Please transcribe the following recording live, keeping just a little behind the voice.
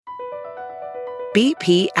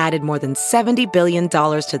BP added more than $70 billion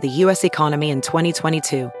to the U.S. economy in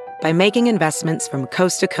 2022 by making investments from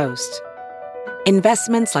coast to coast.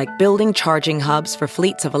 Investments like building charging hubs for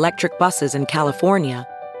fleets of electric buses in California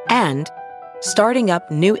and starting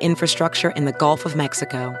up new infrastructure in the Gulf of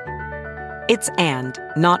Mexico. It's and,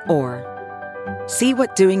 not or. See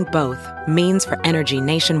what doing both means for energy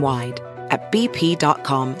nationwide at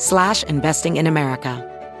bp.com/investing in America.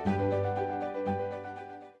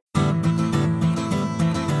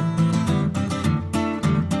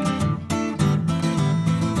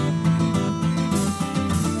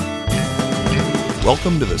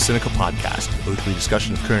 Welcome to the Sinica Podcast, a weekly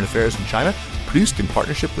discussion of current affairs in China, produced in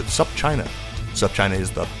partnership with SupChina. SupChina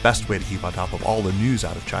is the best way to keep on top of all the news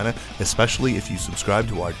out of China, especially if you subscribe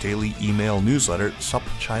to our daily email newsletter,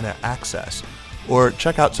 SupChina Access. Or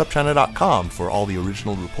check out supchina.com for all the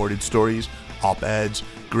original reported stories, op-eds,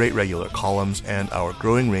 great regular columns, and our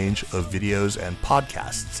growing range of videos and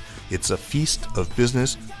podcasts. It's a feast of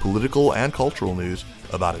business, political, and cultural news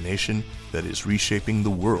about a nation that is reshaping the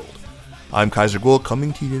world. I'm Kaiser Kuo,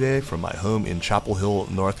 coming to you today from my home in Chapel Hill,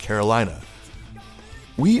 North Carolina.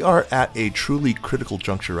 We are at a truly critical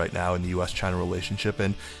juncture right now in the U.S.-China relationship,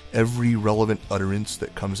 and every relevant utterance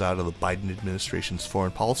that comes out of the Biden administration's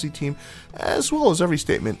foreign policy team, as well as every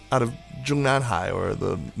statement out of Zhongnanhai or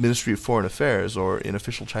the Ministry of Foreign Affairs or in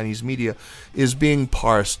official Chinese media, is being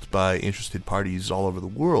parsed by interested parties all over the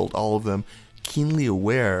world, all of them keenly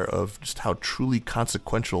aware of just how truly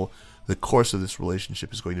consequential the course of this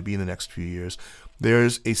relationship is going to be in the next few years.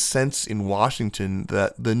 There's a sense in Washington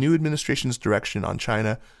that the new administration's direction on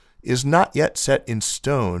China is not yet set in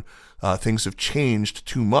stone. Things have changed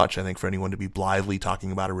too much, I think, for anyone to be blithely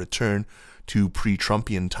talking about a return to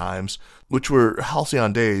pre-Trumpian times, which were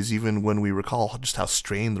halcyon days, even when we recall just how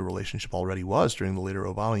strained the relationship already was during the later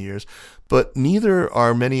Obama years. But neither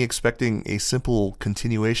are many expecting a simple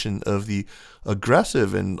continuation of the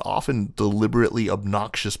aggressive and often deliberately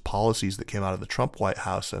obnoxious policies that came out of the Trump White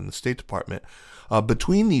House and the State Department.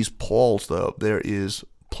 Between these poles, though, there is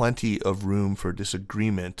plenty of room for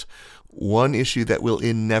disagreement. One issue that will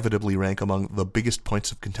inevitably rank among the biggest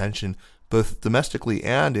points of contention, both domestically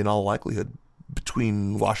and in all likelihood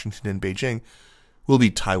between Washington and Beijing, will be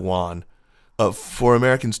Taiwan. For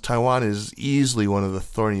Americans, Taiwan is easily one of the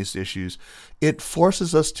thorniest issues. It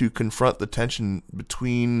forces us to confront the tension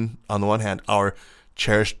between, on the one hand, our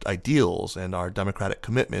cherished ideals and our democratic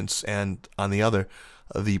commitments, and on the other,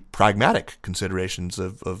 the pragmatic considerations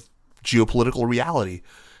of geopolitical reality.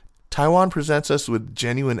 Taiwan presents us with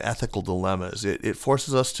genuine ethical dilemmas. It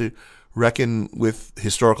forces us to reckon with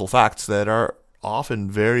historical facts that are often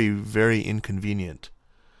very, very inconvenient.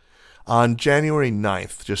 On January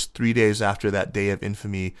 9th, just 3 days after that day of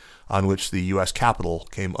infamy on which the U.S. Capitol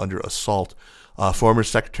came under assault, former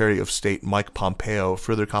Secretary of State Mike Pompeo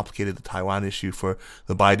further complicated the Taiwan issue for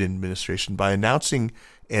the Biden administration by announcing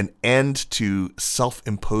an end to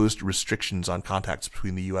self-imposed restrictions on contacts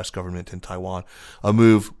between the U.S. government and Taiwan, a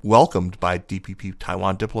move welcomed by DPP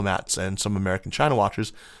Taiwan diplomats and some American China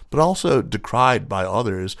watchers, but also decried by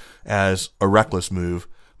others as a reckless move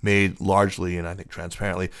made largely, and I think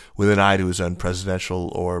transparently, with an eye to his own presidential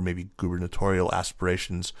or maybe gubernatorial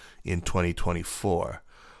aspirations in 2024.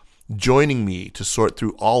 Joining me to sort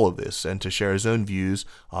through all of this and to share his own views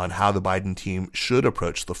on how the Biden team should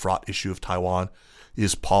approach the fraught issue of Taiwan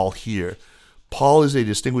is Paul Heer. Paul is a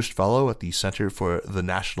distinguished fellow at the Center for the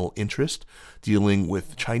National Interest, dealing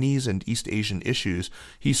with Chinese and East Asian issues.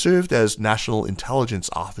 He served as National Intelligence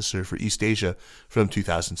Officer for East Asia from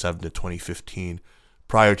 2007 to 2015.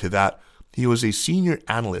 Prior to that, he was a senior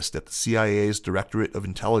analyst at the CIA's Directorate of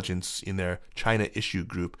Intelligence in their China Issue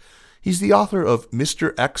Group. He's the author of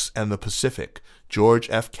Mr. X and the Pacific, George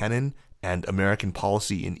F. Kennan, and American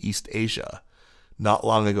Policy in East Asia. Not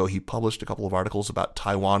long ago, he published a couple of articles about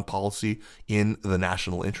Taiwan policy in The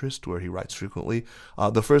National Interest, where he writes frequently.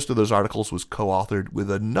 The first of those articles was co-authored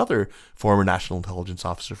with another former National Intelligence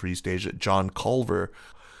Officer for East Asia, John Culver.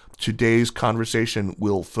 Today's conversation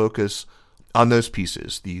will focus on those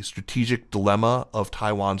pieces, the strategic dilemma of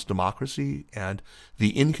Taiwan's democracy and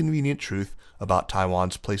the inconvenient truth about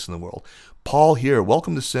Taiwan's place in the world. Paul Heer,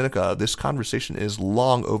 welcome to Sinica. This conversation is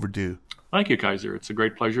long overdue. Thank you, Kaiser. It's a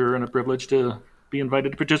great pleasure and a privilege to be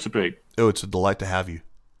invited to participate. Oh, it's a delight to have you.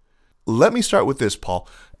 Let me start with this, Paul.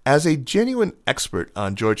 As a genuine expert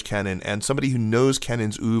on George Kennan and somebody who knows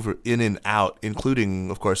Kennan's oeuvre in and out, including,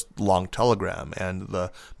 of course, the Long Telegram and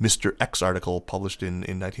the Mr. X article published in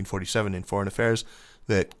 1947 in Foreign Affairs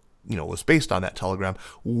that, was based on that telegram,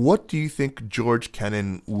 what do you think George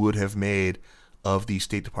Kennan would have made of the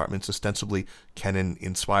State Department's ostensibly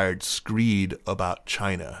Kennan-inspired screed about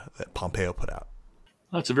China that Pompeo put out?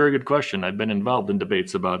 That's a very good question. I've been involved in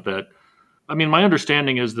debates about that. I mean, my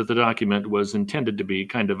understanding is that the document was intended to be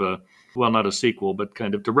kind of not a sequel, but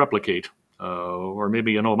kind of to replicate, or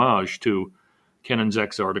maybe an homage to Kennan's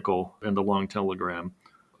X article and the Long Telegram.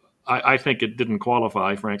 I think it didn't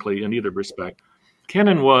qualify, frankly, in either respect.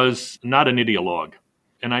 Kennan was not an ideologue,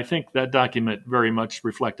 and I think that document very much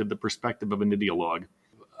reflected the perspective of an ideologue.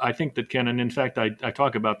 I think that Kennan, in fact, I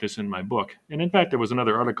talk about this in my book, and in fact, there was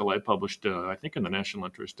another article I published, I think in the National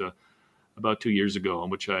Interest, about 2 years ago, in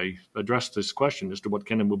which I addressed this question as to what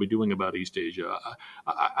Kennan will be doing about East Asia.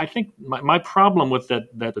 I think my problem with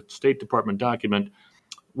that State Department document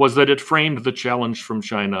was that it framed the challenge from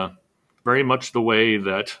China very much the way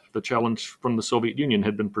that the challenge from the Soviet Union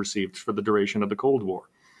had been perceived for the duration of the Cold War.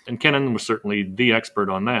 And Kennan was certainly the expert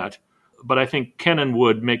on that. But I think Kennan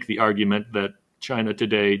would make the argument that China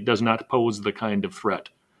today does not pose the kind of threat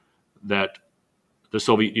that the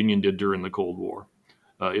Soviet Union did during the Cold War.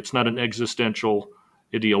 It's not an existential,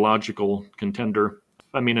 ideological contender.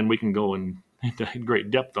 I mean, and we can go into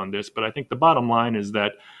great depth on this, but I think the bottom line is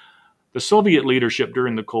that the Soviet leadership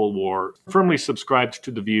during the Cold War firmly subscribed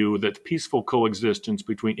to the view that peaceful coexistence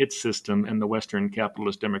between its system and the Western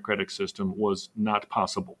capitalist democratic system was not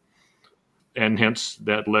possible. And hence,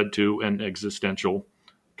 that led to an existential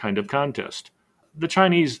kind of contest. The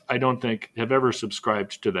Chinese, I don't think, have ever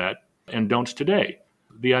subscribed to that and don't today.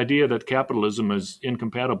 The idea that capitalism is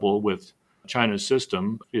incompatible with China's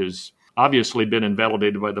system is obviously been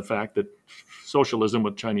invalidated by the fact that socialism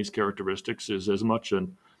with Chinese characteristics is as much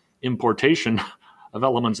an importation of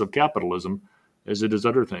elements of capitalism as it is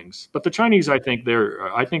other things. But the Chinese, I think they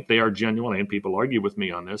are genuinely, and people argue with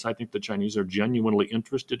me on this, I think the Chinese are genuinely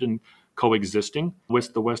interested in coexisting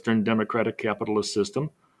with the Western democratic capitalist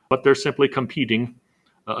system, but they're simply competing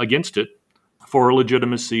against it for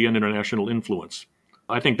legitimacy and international influence.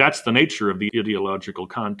 I think that's the nature of the ideological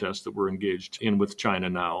contest that we're engaged in with China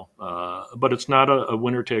now. But it's not a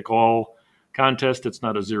winner-take-all contest. It's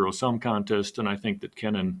not a zero-sum contest. And I think that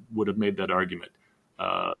Kennan would have made that argument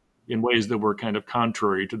in ways that were kind of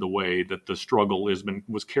contrary to the way that the struggle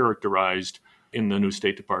was characterized in the new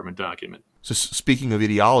State Department document. So speaking of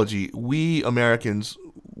ideology, we Americans,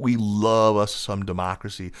 we love us some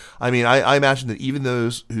democracy. I mean, I imagine that even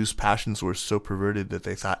those whose passions were so perverted that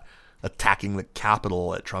they thought attacking the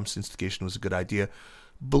Capitol at Trump's instigation was a good idea,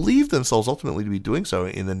 believed themselves ultimately to be doing so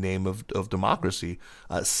in the name of democracy.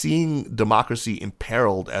 Seeing democracy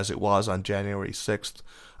imperiled as it was on January 6th,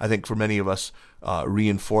 I think for many of us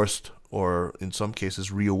reinforced, or in some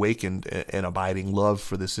cases reawakened, an abiding love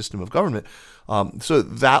for the system of government. So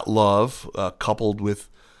that love, coupled with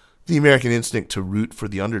the American instinct to root for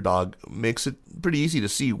the underdog, makes it pretty easy to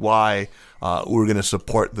see why we're going to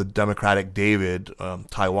support the democratic David,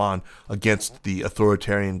 Taiwan, against the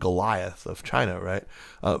authoritarian Goliath of China, right?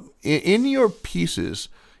 In your pieces,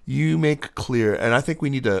 you make clear, and I think we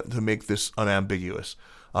need to make this unambiguous,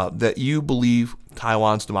 that you believe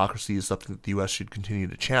Taiwan's democracy is something that the U.S. should continue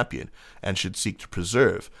to champion and should seek to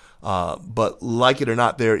preserve. But like it or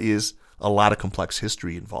not, there is a lot of complex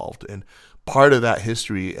history involved. And part of that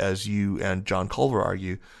history, as you and John Culver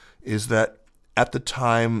argue, is that at the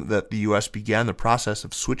time that the U.S. began the process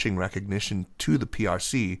of switching recognition to the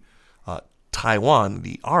PRC, Taiwan,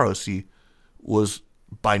 the ROC, was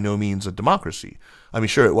by no means a democracy. I mean,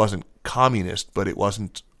 sure, it wasn't communist, but it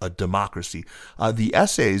wasn't a democracy. The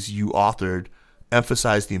essays you authored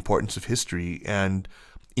emphasize the importance of history, and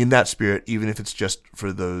in that spirit, even if it's just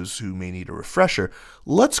for those who may need a refresher,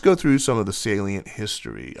 let's go through some of the salient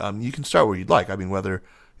history. You can start where you'd like. I mean, whether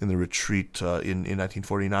in the retreat in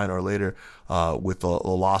 1949 or later, with the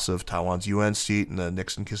loss of Taiwan's UN seat and the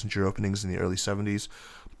Nixon-Kissinger openings in the early 70s,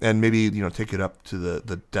 and maybe take it up to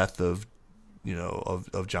the death of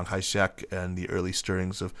Chiang Kai-shek and the early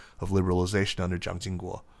stirrings of liberalization under Jiang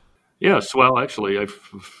Jingguo. Yes, well, actually,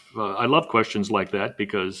 I love questions like that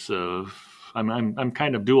because I'm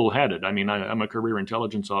kind of dual-headed. I mean, I'm a career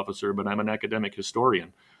intelligence officer, but I'm an academic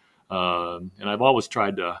historian, and I've always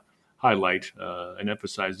tried to highlight and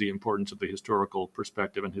emphasize the importance of the historical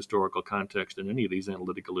perspective and historical context in any of these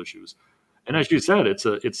analytical issues. And as you said,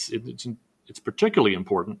 it's particularly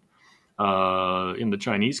important in the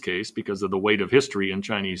Chinese case because of the weight of history in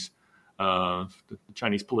the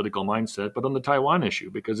Chinese political mindset, but on the Taiwan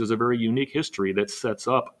issue because there's a very unique history that sets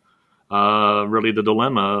up really the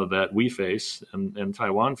dilemma that we face and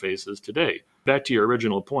Taiwan faces today. Back to your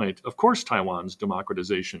original point, of course Taiwan's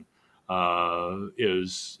democratization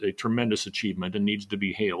is a tremendous achievement and needs to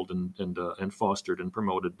be hailed and fostered and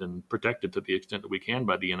promoted and protected to the extent that we can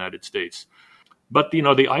by the United States. But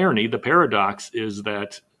the irony, the paradox is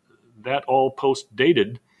that all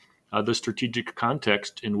post-dated the strategic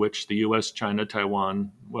context in which the U.S., China,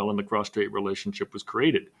 Taiwan, and the cross-strait relationship was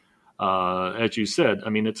created. As you said, I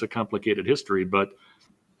mean, it's a complicated history, but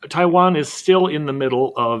Taiwan is still in the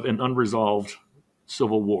middle of an unresolved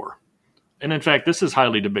civil war. And in fact, this is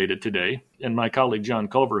highly debated today. And my colleague John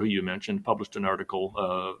Culver, who you mentioned, published an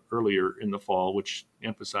article earlier in the fall which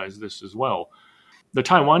emphasized this as well. The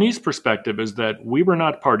Taiwanese perspective is that we were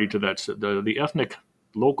not party to that. The ethnic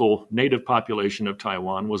local native population of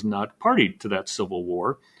Taiwan was not party to that civil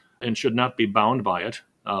war and should not be bound by it.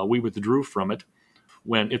 We withdrew from it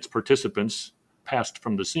when its participants passed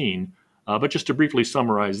from the scene. But just to briefly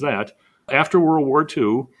summarize that, after World War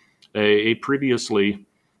II, a previously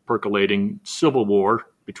percolating civil war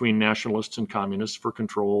between nationalists and communists for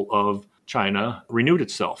control of China renewed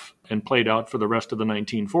itself and played out for the rest of the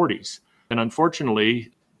 1940s. And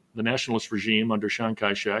unfortunately, the nationalist regime under Chiang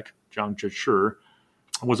Kai-shek, Chiang Kai-shek,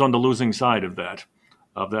 was on the losing side of that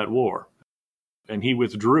war. And he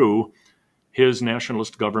withdrew his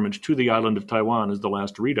nationalist government to the island of Taiwan as the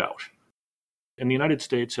last redoubt. And the United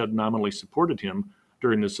States had nominally supported him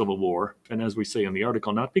during the Civil War, and as we say in the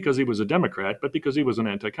article, not because he was a Democrat, but because he was an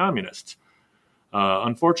anti-communist.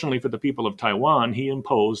 Unfortunately for the people of Taiwan, he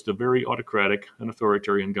imposed a very autocratic and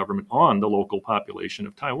authoritarian government on the local population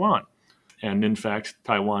of Taiwan. And in fact,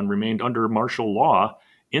 Taiwan remained under martial law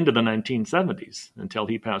into the 1970s until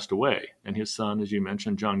he passed away. And his son, as you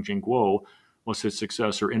mentioned, Zhang Jingguo, was his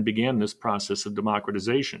successor and began this process of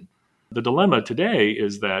democratization. The dilemma today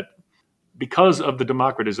is that because of the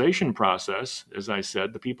democratization process, as I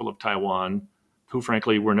said, the people of Taiwan, who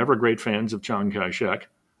frankly were never great fans of Chiang Kai-shek,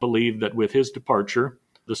 believed that with his departure,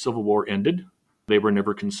 the Civil War ended. They were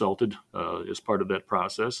never consulted as part of that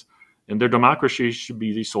process. And their democracy should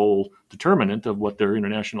be the sole determinant of what their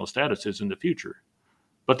international status is in the future.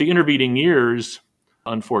 But the intervening years,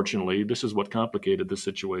 unfortunately, this is what complicated the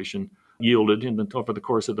situation, yielded over the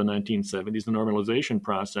course of the 1970s, the normalization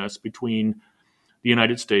process between the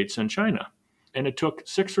United States and China. And it took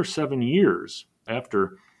 6 or 7 years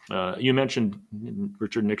after, you mentioned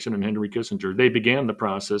Richard Nixon and Henry Kissinger, they began the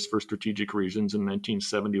process for strategic reasons in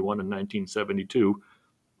 1971 and 1972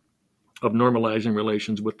 of normalizing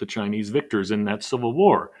relations with the Chinese victors in that civil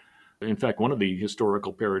war. In fact, one of the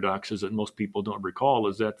historical paradoxes that most people don't recall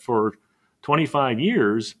is that for 25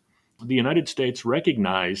 years, the United States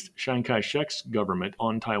recognized Chiang Kai-shek's government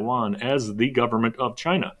on Taiwan as the government of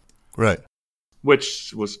China. Right.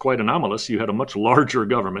 Which was quite anomalous. You had a much larger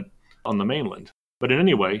government on the mainland. But in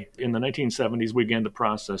any way, in the 1970s, we began the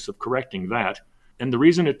process of correcting that. And the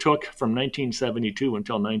reason it took from 1972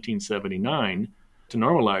 until 1979 to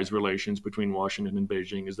normalize relations between Washington and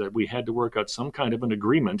Beijing is that we had to work out some kind of an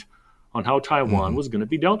agreement on how Taiwan was going to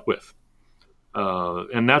be dealt with.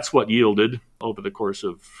 And that's what yielded, over the course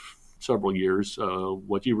of several years,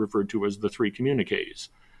 what you referred to as the 3 communiques.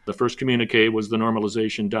 The first communique was the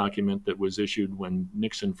normalization document that was issued when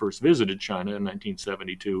Nixon first visited China in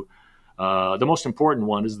 1972. The most important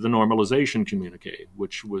one is the normalization communique,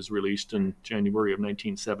 which was released in January of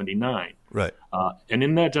 1979. Right. And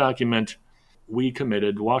in that document,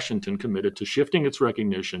 Washington committed to shifting its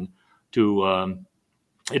recognition to,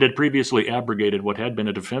 it had previously abrogated what had been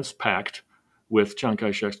a defense pact with Chiang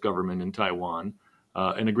Kai-shek's government in Taiwan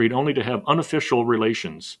and agreed only to have unofficial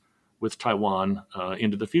relations with Taiwan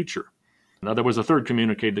into the future. Now, there was a third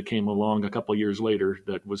communique that came along a couple of years later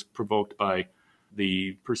that was provoked by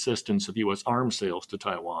the persistence of U.S. arms sales to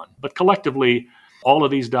Taiwan. But collectively, all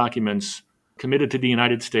of these documents committed to the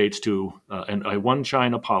United States to a one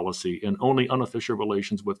China policy and only unofficial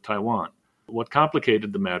relations with Taiwan. What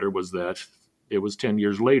complicated the matter was that it was 10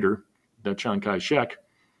 years later that Chiang Kai-shek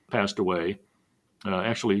passed away,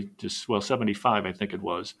 75, I think it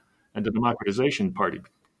was, and the Democratization Party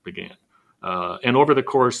began. And over the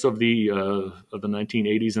course of the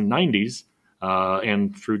 1980s and 90s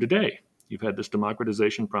and through today, you've had this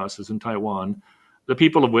democratization process in Taiwan, the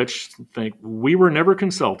people of which think we were never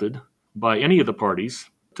consulted by any of the parties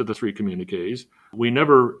to the 3 communiques. We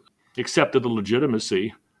never accepted the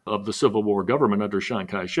legitimacy of the Civil War government under Chiang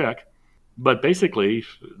Kai-shek. But basically,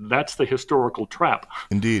 that's the historical trap.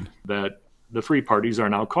 Indeed. That the 3 parties are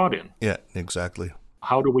now caught in. Yeah, exactly.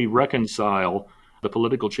 How do we reconcile the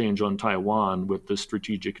political change on Taiwan with the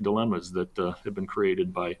strategic dilemmas that have been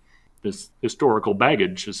created by this historical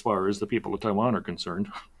baggage as far as the people of Taiwan are concerned?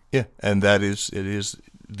 Yeah, and it is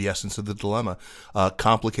the essence of the dilemma.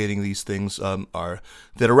 Complicating these things are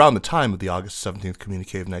that around the time of the August 17th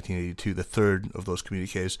communique of 1982, the third of those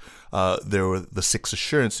communiques, there were the 6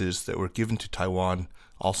 assurances that were given to Taiwan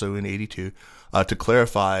also in 82 to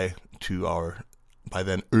clarify to our by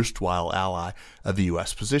then erstwhile ally of the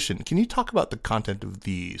U.S. position. Can you talk about the content of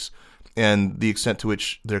these and the extent to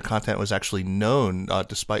which their content was actually known,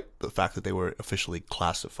 despite the fact that they were officially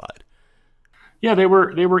classified? Yeah, they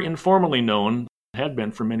were informally known, had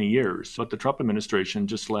been for many years. But the Trump administration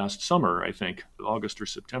just last summer, I think, August or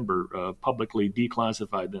September, publicly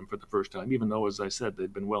declassified them for the first time, even though, as I said,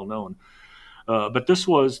 they'd been well known. But the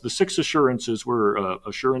 6 assurances were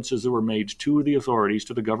assurances that were made to the authorities,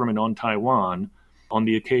 to the government on Taiwan, on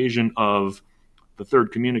the occasion of the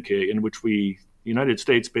third communique, in which the United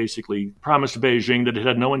States basically promised Beijing that it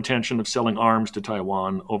had no intention of selling arms to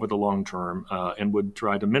Taiwan over the long term, and would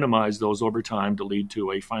try to minimize those over time to lead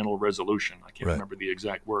to a final resolution. I can't remember the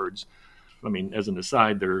exact words. I mean, as an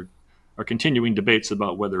aside, there are continuing debates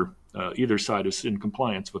about whether either side is in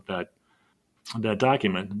compliance with that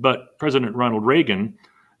document. But President Ronald Reagan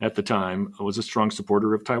at the time was a strong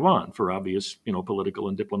supporter of Taiwan for obvious, political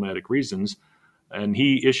and diplomatic reasons. And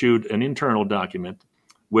he issued an internal document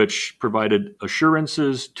which provided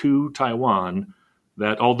assurances to Taiwan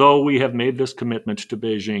that although we have made this commitment to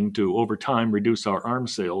Beijing to over time reduce our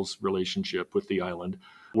arms sales relationship with the island,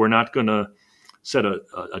 we're not going to set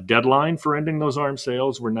a deadline for ending those arms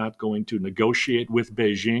sales. We're not going to negotiate with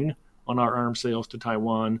Beijing on our arms sales to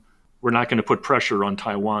Taiwan. We're not going to put pressure on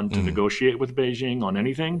Taiwan to negotiate with Beijing on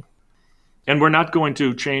anything. And we're not going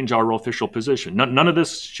to change our official position. None of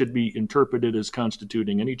this should be interpreted as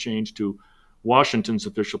constituting any change to Washington's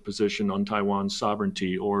official position on Taiwan's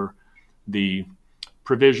sovereignty or the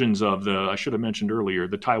provisions of I should have mentioned earlier,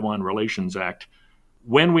 the Taiwan Relations Act.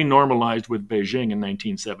 When we normalized with Beijing in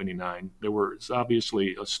 1979, there was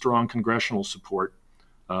obviously a strong congressional support.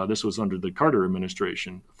 This was under the Carter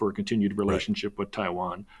administration for a continued relationship with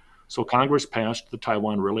Taiwan. So Congress passed the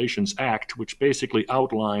Taiwan Relations Act, which basically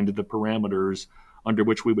outlined the parameters under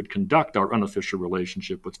which we would conduct our unofficial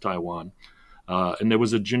relationship with Taiwan. And there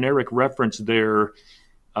was a generic reference there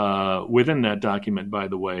within that document, by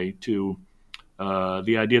the way, to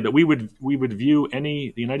the idea that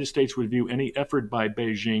the United States would view any effort by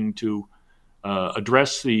Beijing to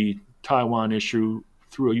address the Taiwan issue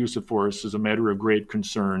through a use of force as a matter of grave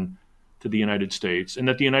concern to the United States, and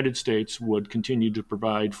that the United States would continue to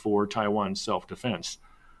provide for Taiwan's self-defense.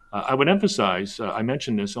 I would emphasize, I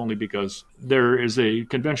mention this only because there is a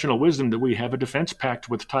conventional wisdom that we have a defense pact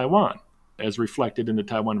with Taiwan, as reflected in the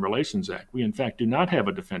Taiwan Relations Act. We, in fact, do not have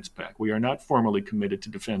a defense pact. We are not formally committed to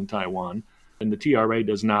defend Taiwan, and the TRA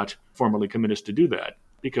does not formally commit us to do that,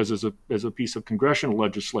 because as a piece of congressional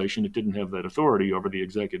legislation, it didn't have that authority over the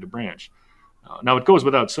executive branch. Now, it goes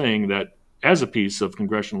without saying that as a piece of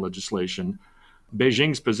congressional legislation,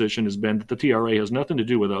 Beijing's position has been that the TRA has nothing to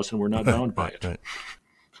do with us and we're not bound by it. Right.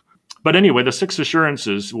 But anyway, the 6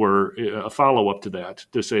 assurances were a follow-up to that,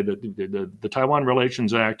 to say that the Taiwan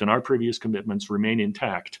Relations Act and our previous commitments remain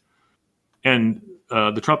intact. And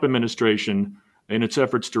the Trump administration, in its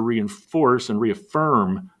efforts to reinforce and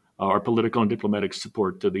reaffirm our political and diplomatic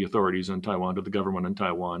support to the authorities in Taiwan, to the government in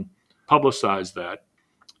Taiwan, publicized that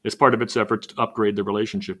as part of its efforts to upgrade the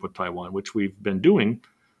relationship with Taiwan, which we've been doing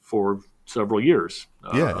for several years.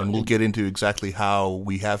 And we'll get into exactly how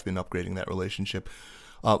we have been upgrading that relationship.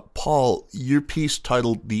 Paul, your piece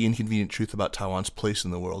titled "The Inconvenient Truth About Taiwan's Place in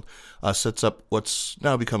the World" sets up what's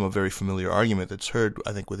now become a very familiar argument that's heard,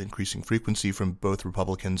 I think, with increasing frequency from both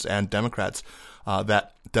Republicans and Democrats,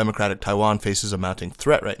 that democratic Taiwan faces a mounting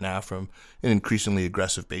threat right now from an increasingly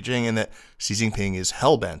aggressive Beijing, and that Xi Jinping is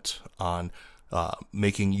hell-bent on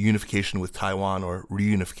making unification with Taiwan, or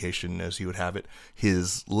reunification as he would have it,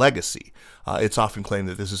 his legacy. It's often claimed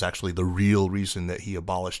that this is actually the real reason that he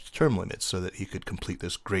abolished term limits, so that he could complete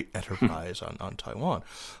this great enterprise on Taiwan.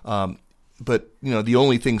 But, the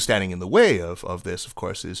only thing standing in the way of this, of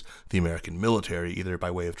course, is the American military, either by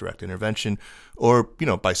way of direct intervention or,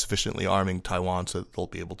 by sufficiently arming Taiwan so that they'll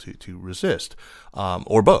be able to resist,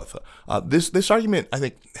 or both. This argument, I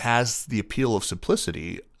think, has the appeal of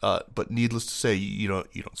simplicity, but needless to say, you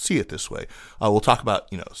don't see it this way. We'll talk about,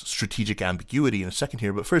 strategic ambiguity in a second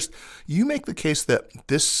here, but first, you make the case that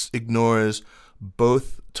this ignores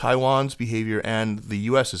both Taiwan's behavior and the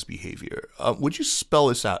U.S.'s behavior. Would you spell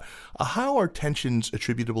this out? How are tensions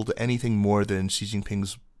attributable to anything more than Xi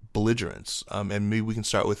Jinping's belligerence? And maybe we can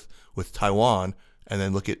start with Taiwan and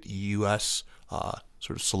then look at U.S.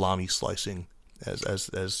 Sort of salami slicing, as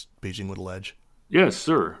Beijing would allege. Yes,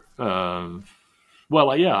 sir. I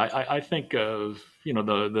think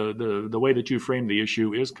the way that you frame the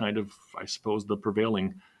issue is kind of, I suppose, the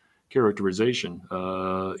prevailing characterization.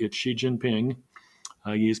 It's Xi Jinping.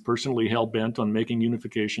 He is personally hell-bent on making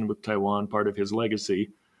unification with Taiwan part of his legacy,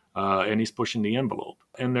 and he's pushing the envelope.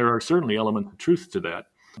 And there are certainly elements of truth to that.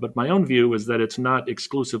 But my own view is that it's not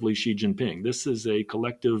exclusively Xi Jinping. This is a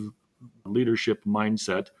collective leadership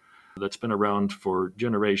mindset that's been around for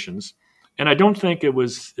generations. And I don't think it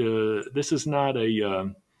was, this is not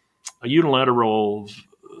a unilateral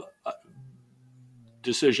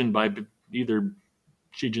decision by either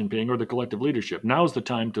Xi Jinping or the collective leadership. Now is the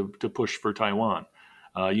time to push for Taiwan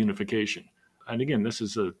unification. And again, this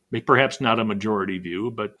is perhaps not a majority view,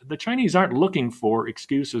 but the Chinese aren't looking for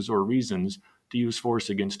excuses or reasons to use force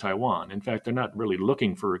against Taiwan. In fact, they're not really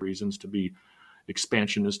looking for reasons to be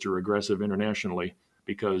expansionist or aggressive internationally,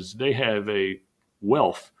 because they have a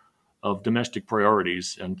wealth of domestic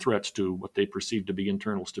priorities and threats to what they perceive to be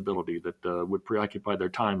internal stability that would preoccupy their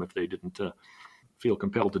time if they didn't feel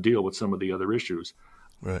compelled to deal with some of the other issues.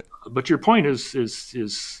 Right. But your point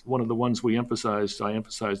is one of the ones I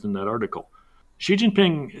emphasized in that article. Xi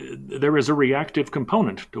Jinping, there is a reactive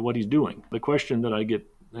component to what he's doing. The question that I get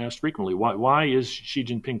asked frequently, why is Xi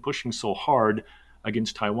Jinping pushing so hard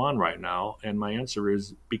against Taiwan right now? And my answer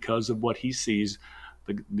is because of what he sees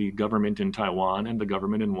the government in Taiwan and the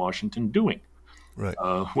government in Washington doing, right?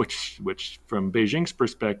 Which from Beijing's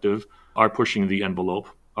perspective are pushing the envelope,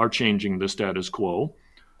 are changing the status quo,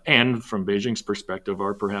 and from Beijing's perspective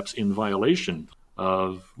are perhaps in violation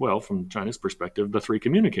of, well, from China's perspective, the three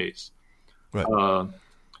communiques. Right.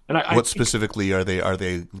 And what specifically are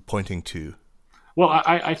they pointing to? Well,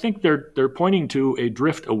 I think they're pointing to a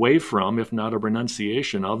drift away from, if not a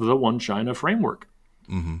renunciation of, the one China framework.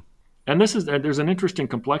 Mm-hmm. And there's an interesting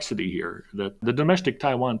complexity here, that the domestic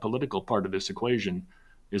Taiwan political part of this equation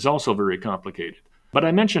is also very complicated. But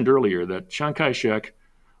I mentioned earlier that Chiang Kai-shek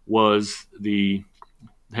was the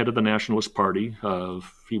head of the Nationalist Party.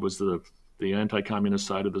 He was the anti-communist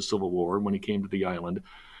side of the Civil War when he came to the island.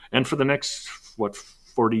 And for the next,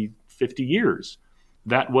 40, 50 years,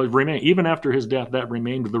 that would remain, even after his death, that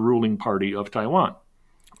remained the ruling party of Taiwan.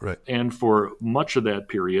 Right. And for much of that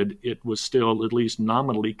period, it was still at least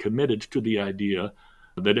nominally committed to the idea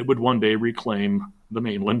that it would one day reclaim the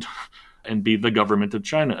mainland and be the government of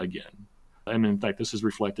China again. And in fact, this is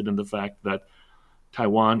reflected in the fact that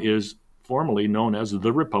Taiwan is formally known as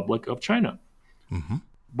the Republic of China. Mm-hmm.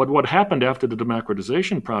 But what happened after the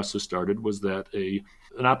democratization process started was that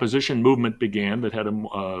an opposition movement began that had a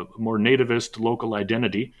more nativist local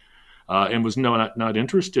identity and was not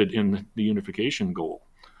interested in the unification goal.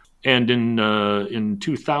 And in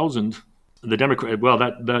 2000,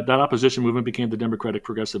 that opposition movement became the Democratic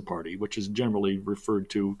Progressive Party, which is generally referred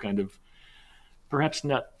to kind of, perhaps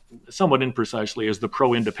not somewhat imprecisely, as the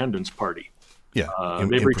pro-independence party. Yeah,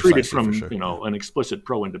 they've retreated from sure. An explicit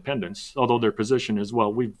pro-independence, although their position is,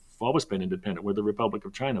 well, we've always been independent. We're the Republic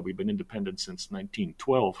of China. We've been independent since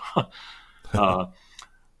 1912.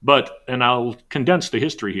 And I'll condense the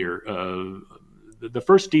history here. The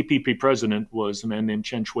first DPP president was a man named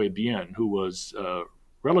Chen Shui-bian, who was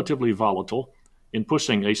relatively volatile in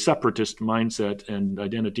pushing a separatist mindset and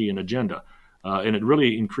identity and agenda. And it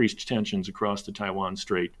really increased tensions across the Taiwan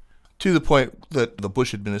Strait. To the point that the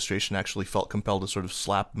Bush administration actually felt compelled to sort of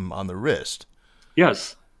slap him on the wrist.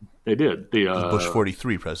 Yes, they did. The Bush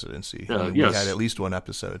 43 presidency. Yes. We had at least one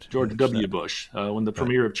episode. George W. Bush. When the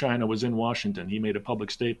premier of China was in Washington, he made a public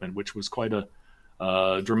statement, which was quite a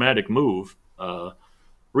dramatic move,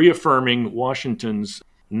 reaffirming Washington's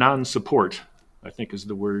non-support, I think is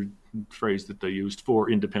the phrase that they used, for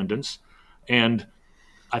independence. And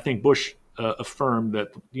I think Bush affirmed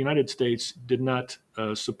that the United States did not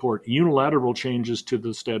support unilateral changes to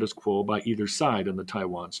the status quo by either side in the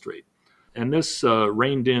Taiwan Strait. And this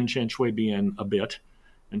reined in Chen Shui-bian a bit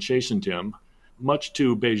and chastened him. Much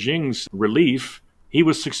to Beijing's relief, he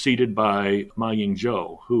was succeeded by Ma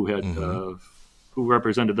Ying-jeou, who had who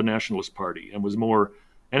represented the Nationalist Party and was more,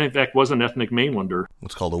 and in fact was an ethnic mainlander.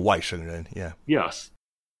 What's called a Weishengren, yeah. Yes.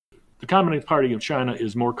 The Communist Party of China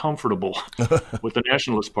is more comfortable with the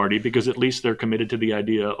Nationalist Party because at least they're committed to the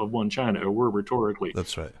idea of one China, or were rhetorically.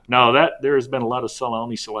 That's right. Now, there has been a lot of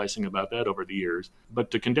salami slicing about that over the years. But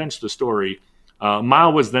to condense the story, Mao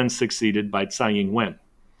was then succeeded by Tsai Ing-wen,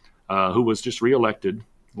 who was just reelected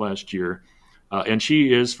last year. And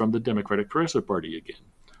she is from the Democratic Progressive Party again.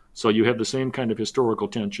 So you have the same kind of historical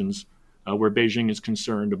tensions where Beijing is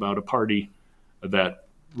concerned about a party that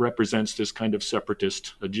represents this kind of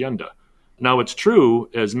separatist agenda. Now, it's true,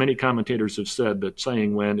 as many commentators have said, that Tsai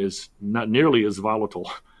Ing-wen is not nearly as volatile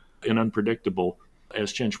and unpredictable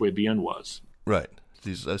as Chen Shui-bian was. Right.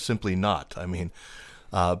 He's simply not. I mean,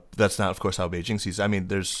 that's not, of course, how Beijing sees. I mean,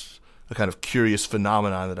 there's a kind of curious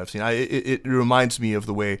phenomenon that I've seen. It reminds me of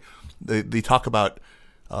the way they talk about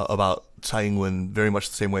Tsai Ing-wen very much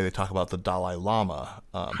the same way they talk about the Dalai Lama.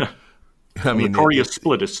 I mean, notorious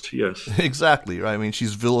splittist, yes. Exactly, right? I mean,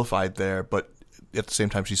 she's vilified there, but at the same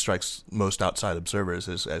time, she strikes most outside observers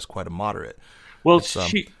as quite a moderate. Well, It's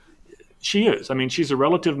she is. I mean, she's a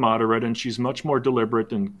relative moderate, and she's much more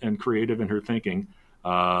deliberate and creative in her thinking,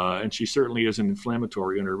 and she certainly isn't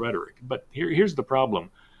inflammatory in her rhetoric. But here's the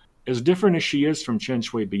problem. As different as she is from Chen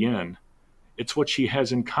Shui-bian, it's what she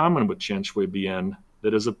has in common with Chen Shui-bian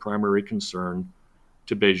that is a primary concern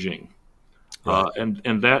to Beijing. right.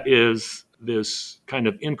 And that is this kind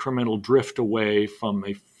of incremental drift away from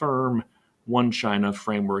a firm one China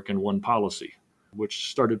framework and one policy, which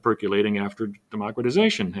started percolating after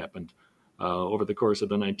democratization happened over the course of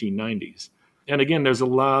the 1990s. And again, there's a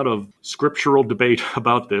lot of scriptural debate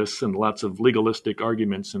about this and lots of legalistic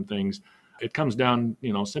arguments and things. It comes down,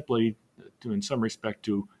 simply to, in some respect,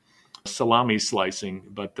 to salami slicing.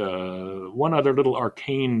 But one other little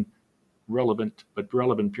arcane relevant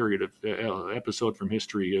period of episode from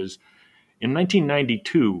history is in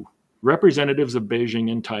 1992, representatives of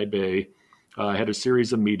Beijing and Taipei had a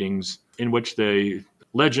series of meetings in which they,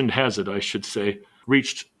 legend has it, I should say,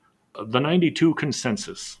 reached the 92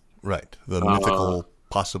 consensus. Right. The mythical,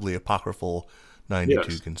 possibly apocryphal 92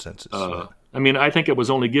 Yes. consensus. Right. I mean, I think it was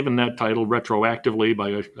only given that title retroactively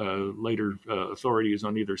by later authorities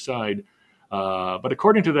on either side. But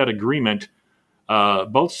according to that agreement,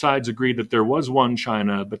 both sides agreed that there was one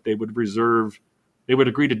China, but they would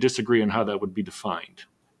agree to disagree on how that would be defined.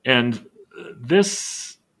 And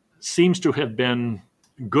this seems to have been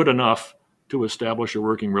good enough to establish a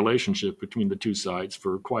working relationship between the two sides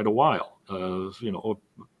for quite a while,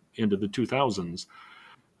 into the 2000s.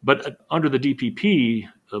 But under the DPP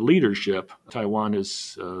leadership, Taiwan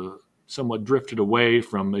has somewhat drifted away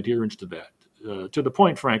from adherence to that, to the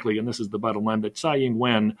point, frankly, and this is the bottom line, that Tsai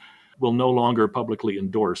Ing-wen will no longer publicly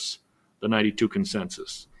endorse the 92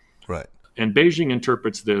 consensus. Right. And Beijing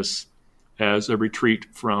interprets this as a retreat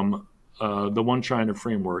from the One China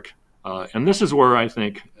framework. And this is where I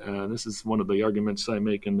think, this is one of the arguments I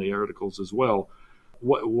make in the articles as well.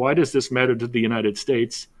 Why does this matter to the United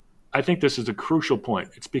States? I think this is a crucial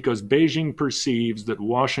point. It's because Beijing perceives that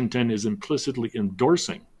Washington is implicitly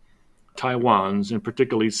endorsing Taiwan's, and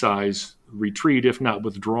particularly Tsai's, retreat, if not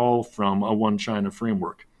withdrawal, from a One China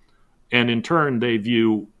framework. And in turn, they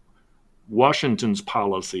view Washington's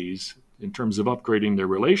policies in terms of upgrading their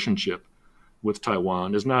relationship with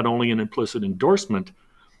Taiwan as not only an implicit endorsement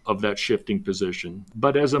of that shifting position,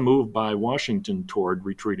 but as a move by Washington toward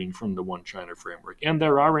retreating from the One China framework. And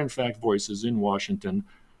there are, in fact, voices in Washington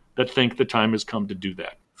that think the time has come to do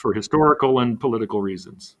that for historical and political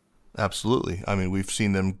reasons. Absolutely. I mean, we've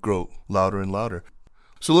seen them grow louder and louder.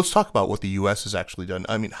 So let's talk about what the U.S. has actually done.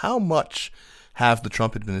 I mean, how much have the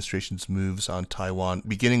Trump administration's moves on Taiwan,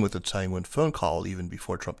 beginning with the Tsai Ing-wen phone call even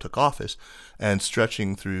before Trump took office, and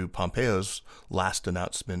stretching through Pompeo's last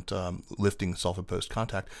announcement, lifting self-imposed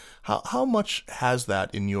contact, how much has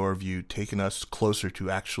that, in your view, taken us closer to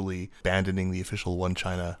actually abandoning the official One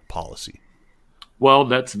China policy? Well,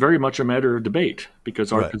 that's very much a matter of debate,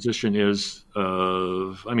 because our Right. position is,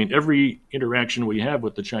 every interaction we have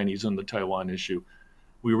with the Chinese on the Taiwan issue,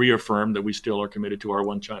 we reaffirm that we still are committed to our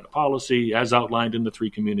One China policy, as outlined in the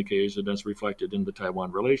three communiques and as reflected in the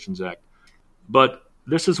Taiwan Relations Act. But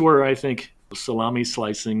this is where I think salami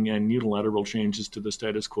slicing and unilateral changes to the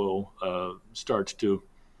status quo starts to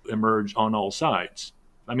emerge on all sides.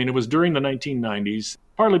 I mean, it was during the 1990s,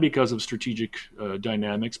 partly because of strategic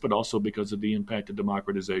dynamics, but also because of the impact of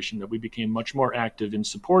democratization, that we became much more active in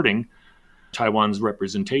supporting Taiwan's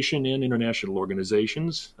representation in international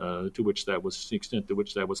organizations, to which that was the extent to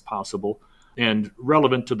which that was possible, and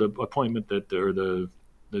relevant to the appointment the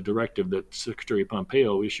directive that Secretary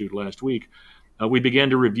Pompeo issued last week. We began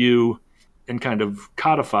to review and kind of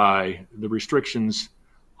codify the restrictions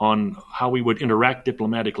on how we would interact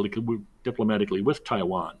diplomatically with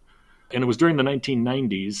Taiwan. And it was during the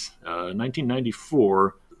 1990s,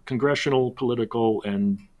 1994, congressional, political,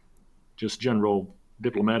 and just general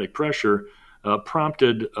diplomatic pressure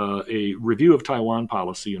prompted a review of Taiwan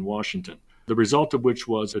policy in Washington, the result of which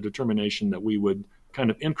was a determination that we would kind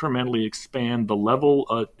of incrementally expand the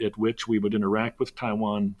level at which we would interact with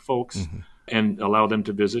Taiwan folks and allow them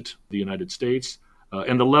to visit the United States,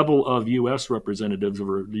 and the level of U.S. representatives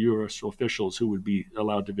or U.S. officials who would be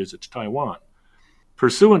allowed to visit Taiwan.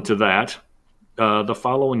 Pursuant to that, the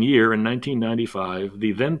following year, in 1995,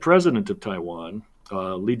 the then president of Taiwan,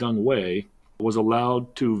 Lee Teng-hui, was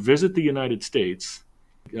allowed to visit the United States.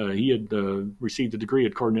 He had received a degree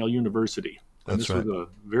at Cornell University. And That's this right. was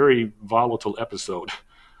a very volatile episode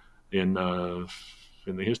in the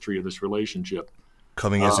history of this relationship.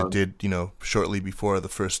 Coming as it did, shortly before the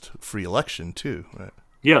first free election, too, right?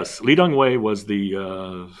 Yes, Li Dongwei was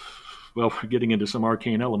well, we're getting into some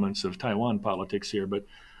arcane elements of Taiwan politics here, but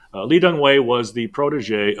Li Dongwei was the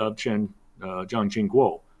protege of Jiang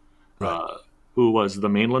Jingguo, Right. who was the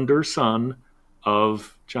mainlander son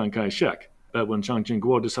of Chiang Kai-shek. But when Chiang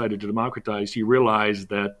Jingguo decided to democratize, he realized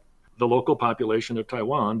that the local population of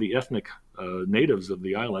Taiwan, the ethnic natives of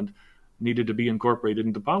the island, needed to be incorporated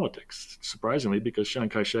into politics, surprisingly, because Chiang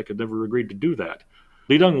Kai-shek had never agreed to do that.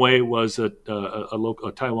 Li Dongwei was a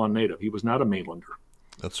Taiwan native. He was not a mainlander.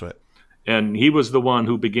 That's right. And he was the one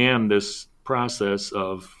who began this process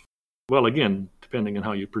of, well, again, depending on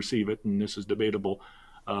how you perceive it, and this is debatable,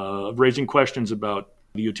 of raising questions about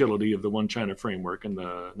the utility of the One China framework and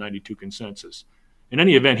the 92 consensus. In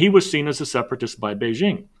any event, he was seen as a separatist by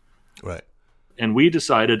Beijing. Right. And we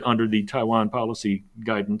decided under the Taiwan policy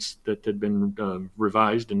guidance that had been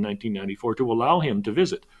revised in 1994 to allow him to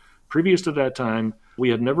visit. Previous to that time, we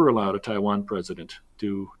had never allowed a Taiwan president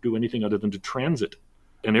to do anything other than to transit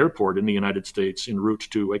an airport in the United States en route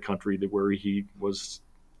to a country where he was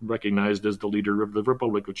recognized as the leader of the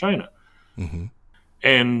Republic of China. Mm-hmm.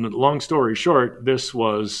 And long story short, this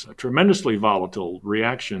was a tremendously volatile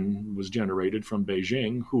reaction was generated from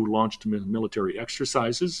Beijing, who launched military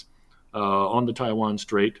exercises on the Taiwan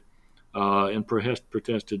Strait and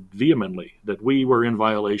protested vehemently that we were in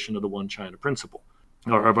violation of the One China principle,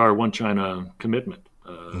 or of our One China commitment,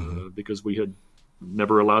 because we had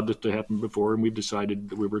never allowed this to happen before, and we decided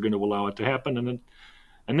that we were going to allow it to happen.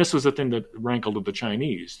 And this was the thing that rankled with the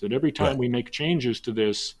Chinese, that every time we make changes to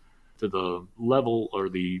this, to the level or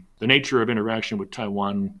the nature of interaction with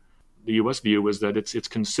Taiwan, the U.S. view is that it's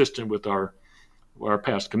consistent with our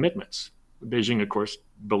past commitments. Beijing, of course,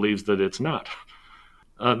 believes that it's not.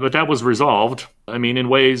 But that was resolved, in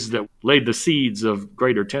ways that laid the seeds of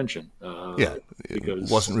greater tension. It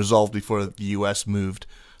wasn't resolved before the U.S. moved,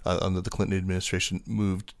 under the Clinton administration,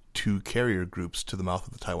 moved two carrier groups to the mouth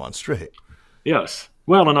of the Taiwan Strait. Yes.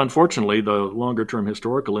 Well, and unfortunately, the longer-term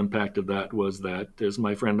historical impact of that was that, as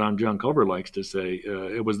my friend An John Culver likes to say,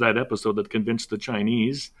 it was that episode that convinced the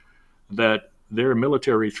Chinese that their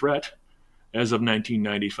military threat as of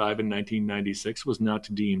 1995 and 1996 was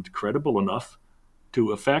not deemed credible enough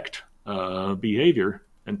to affect behavior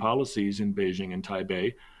and policies in Beijing and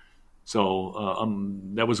Taipei. So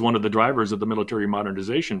that was one of the drivers of the military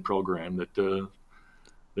modernization program that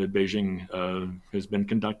Beijing has been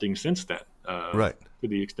conducting since then. Right. To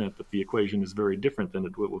the extent that the equation is very different than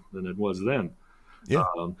it was then. Yeah.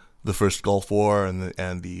 The first Gulf War and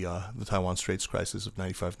the Taiwan Straits crisis of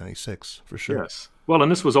 95-96, for sure. Yes. Well,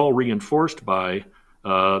 and this was all reinforced by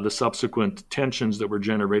the subsequent tensions that were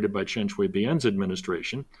generated by Chen Shui-bian's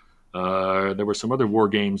administration. There were some other war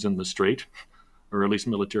games in the Strait, or at least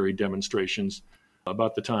military demonstrations,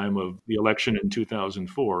 about the time of the election in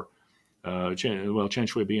 2004. Chen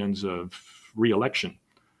Shui-bian's re-election.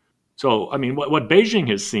 So, what Beijing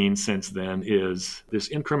has seen since then is this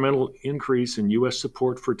incremental increase in U.S.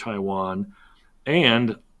 support for Taiwan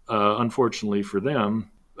and, unfortunately for them,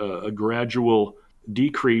 a gradual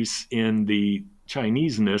decrease in the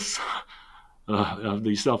Chineseness of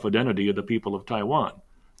the self-identity of the people of Taiwan.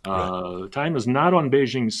 Right. Time is not on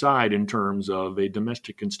Beijing's side in terms of a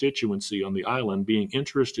domestic constituency on the island being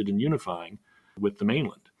interested in unifying with the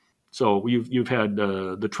mainland. So you've had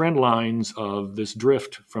the trend lines of this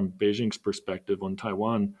drift from Beijing's perspective on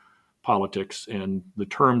Taiwan politics and the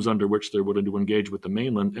terms under which they're willing to engage with the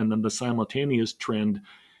mainland, and then the simultaneous trend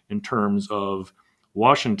in terms of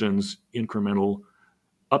Washington's incremental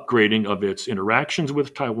upgrading of its interactions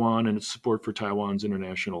with Taiwan and its support for Taiwan's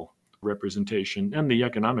international representation and the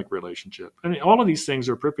economic relationship. All of these things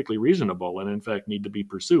are perfectly reasonable and, in fact, need to be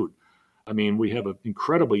pursued. We have an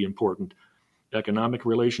incredibly important economic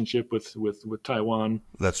relationship with Taiwan.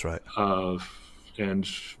 That's right. And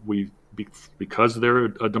because they're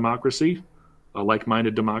a democracy, a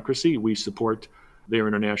like-minded democracy, we support their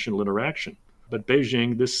international interaction. But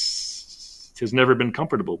Beijing, this has never been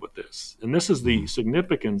comfortable with this. And this is the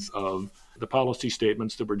significance of the policy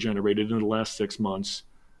statements that were generated in the last 6 months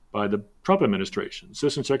by the Trump administration.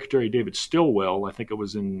 Assistant Secretary David Stilwell, I think it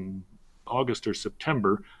was in August or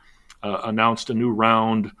September, announced a new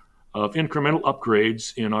round of incremental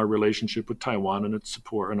upgrades in our relationship with Taiwan and its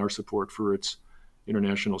support and our support for its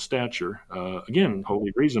international stature. Again,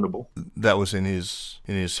 wholly reasonable. That was in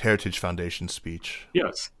his Heritage Foundation speech.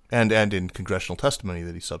 Yes. And in congressional testimony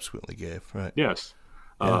that he subsequently gave, right? Yes.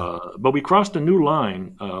 Yeah. But we crossed a new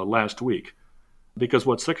line last week because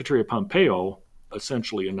what Secretary Pompeo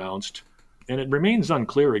essentially announced, and it remains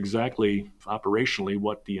unclear exactly operationally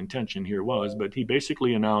what the intention here was, but he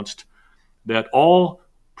basically announced that all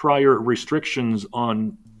prior restrictions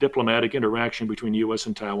on diplomatic interaction between U.S.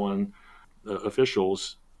 and Taiwan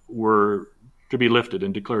officials were to be lifted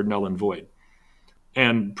and declared null and void.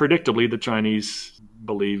 And predictably, the Chinese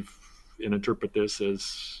believe and interpret this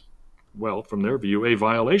as, well, from their view, a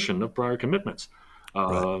violation of prior commitments.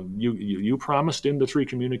 Right. You promised in the three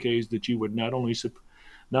communiques that you would not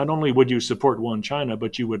only would you support one China,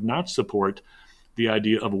 but you would not support the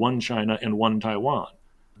idea of one China and one Taiwan.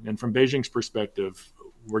 And from Beijing's perspective,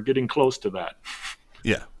 we're getting close to that.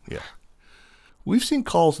 Yeah, yeah. We've seen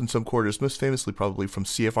calls in some quarters, most famously probably from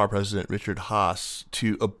CFR President Richard Haass,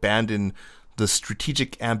 to abandon the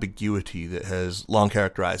strategic ambiguity that has long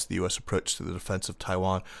characterized the U.S. approach to the defense of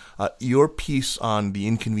Taiwan. Your piece on the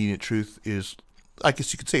inconvenient truth is, I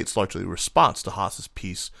guess you could say it's largely a response to Haass's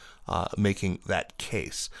piece making that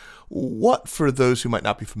case. What, for those who might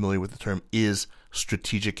not be familiar with the term, is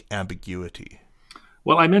strategic ambiguity?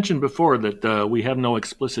 Well, I mentioned before that we have no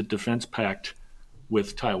explicit defense pact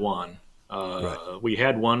with Taiwan. Right. We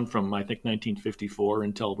had one from, I think, 1954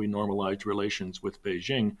 until we normalized relations with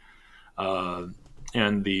Beijing.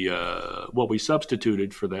 And what we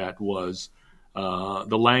substituted for that was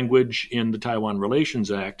the language in the Taiwan Relations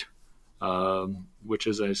Act, which,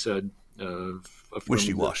 as I said,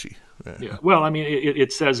 wishy-washy. Yeah. Well, I mean,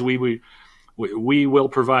 it says we will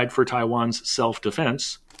provide for Taiwan's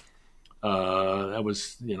self-defense. That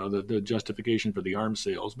was, the justification for the arms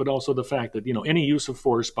sales, but also the fact that, any use of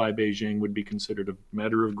force by Beijing would be considered a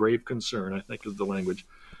matter of grave concern, I think is the language.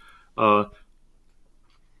 But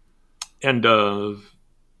it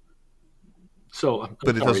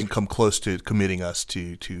doesn't come close to committing us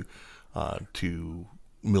to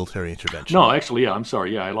military intervention. No, actually, yeah, I'm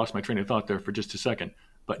sorry. Yeah, I lost my train of thought there for just a second.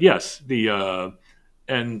 But yes,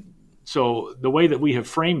 and so the way that we have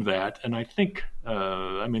framed that, and I think,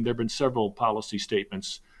 there have been several policy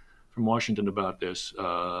statements from Washington about this,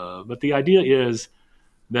 but the idea is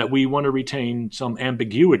that we want to retain some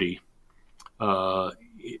ambiguity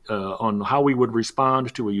on how we would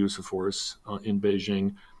respond to a use of force in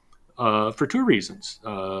Beijing for two reasons.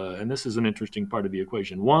 And this is an interesting part of the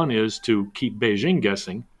equation. One is to keep Beijing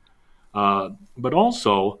guessing, but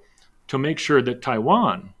also to make sure that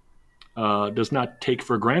Taiwan does not take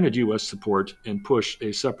for granted U.S. support and push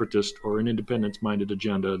a separatist or an independence-minded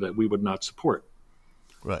agenda that we would not support.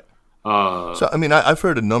 Right. I've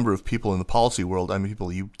heard a number of people in the policy world,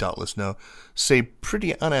 people you doubtless know, say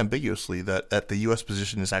pretty unambiguously that the U.S.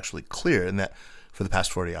 position is actually clear, and that for the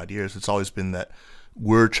past 40-odd years, it's always been that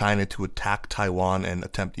were China to attack Taiwan and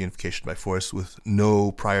attempt unification by force with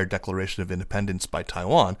no prior declaration of independence by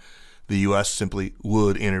Taiwan, the U.S. simply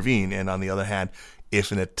would intervene. And on the other hand,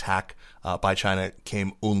 if an attack by China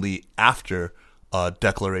came only after a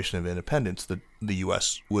declaration of independence, the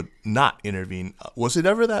U.S. would not intervene. Was it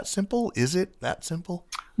ever that simple? Is it that simple?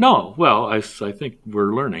 No. Well, I think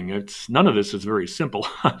we're learning. None of this is very simple.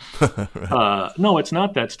 Right. No, it's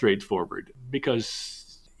not that straightforward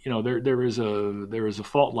because there is a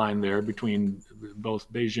fault line there between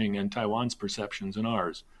both Beijing and Taiwan's perceptions and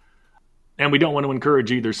ours, and we don't want to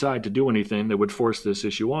encourage either side to do anything that would force this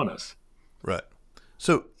issue on us. Right.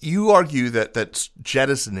 So you argue that that's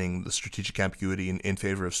jettisoning the strategic ambiguity in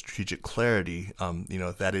favor of strategic clarity.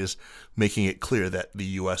 That is making it clear that the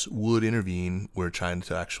U.S. would intervene were China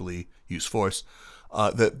to actually use force.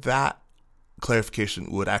 That clarification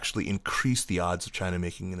would actually increase the odds of China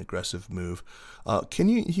making an aggressive move. Can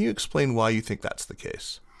you explain why you think that's the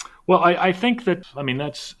case? Well, I think that,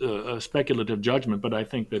 that's a speculative judgment, but I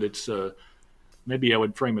think that it's maybe I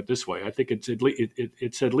would frame it this way. I think it's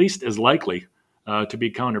at least as likely to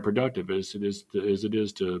be counterproductive as it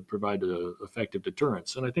is to provide effective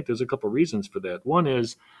deterrence. And I think there's a couple reasons for that. One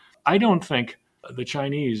is I don't think the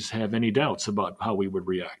Chinese have any doubts about how we would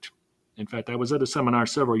react. In fact, I was at a seminar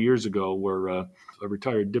several years ago where a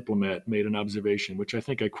retired diplomat made an observation, which I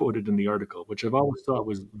think I quoted in the article, which I've always thought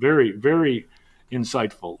was very, very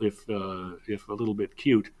insightful, if a little bit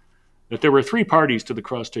cute, that there were three parties to the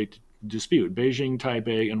cross-strait dispute: Beijing,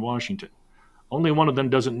 Taipei, and Washington. Only one of them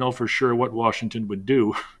doesn't know for sure what Washington would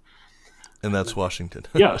do. And that's Washington.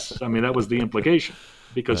 Yes. That was the implication.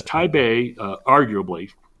 Because right. Taipei,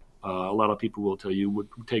 arguably, a lot of people will tell you,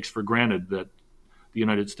 takes for granted that the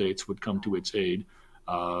United States would come to its aid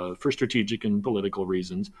for strategic and political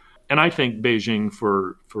reasons. And I think Beijing,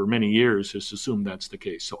 for many years, has assumed that's the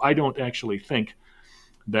case. So I don't actually think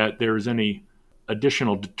that there's any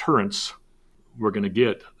additional deterrence we're going to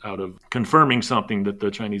get out of confirming something that the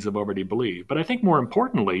Chinese have already believed. But I think more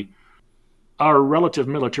importantly, our relative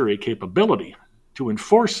military capability to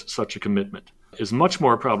enforce such a commitment is much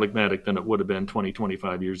more problematic than it would have been 20,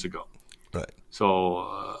 25 years ago. Right.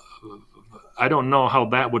 So I don't know how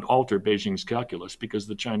that would alter Beijing's calculus, because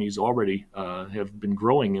the Chinese already have been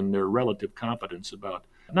growing in their relative confidence about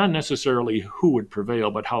not necessarily who would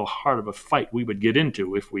prevail, but how hard of a fight we would get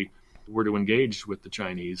into if we were to engage with the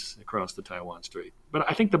Chinese across the Taiwan Strait. But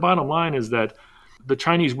I think the bottom line is that the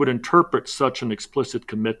Chinese would interpret such an explicit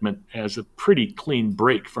commitment as a pretty clean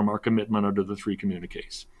break from our commitment under the three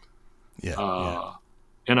communiques.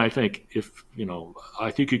 And I think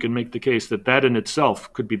I think you can make the case that in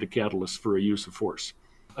itself could be the catalyst for a use of force.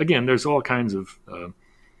 Again, there's all kinds of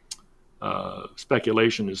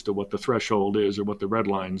speculation as to what the threshold is or what the red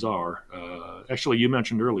lines are. Actually, you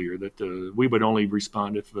mentioned earlier that we would only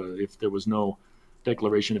respond if there was no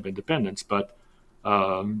declaration of independence. But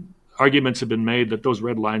arguments have been made that those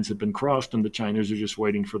red lines have been crossed and the Chinese are just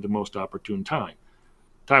waiting for the most opportune time.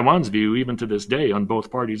 Taiwan's view, even to this day, on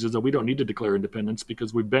both parties is that we don't need to declare independence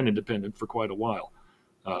because we've been independent for quite a while.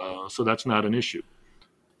 So that's not an issue.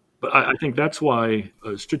 But I think that's why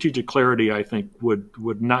strategic clarity, I think,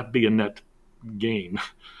 would not be a net gain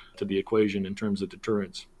to the equation in terms of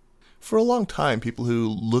deterrence. For a long time, people who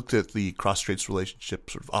looked at the cross-straits relationship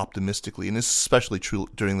sort of optimistically, and this is especially true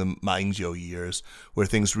during the Ma Ying-jeou years, where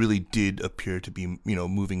things really did appear to be,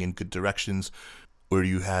 moving in good directions, where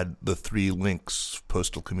you had the three links: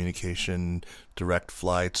 postal communication, direct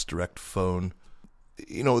flights, direct phone.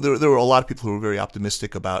 There were a lot of people who were very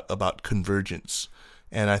optimistic about convergence.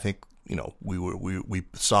 And I think, we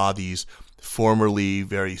saw these formerly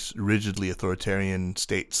very rigidly authoritarian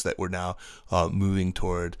states that were now moving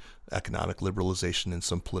toward economic liberalization and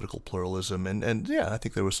some political pluralism. And I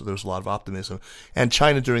think there was a lot of optimism. And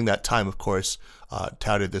China during that time, of course,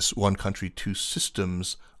 touted this one country, two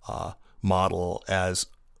systems model as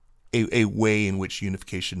a way in which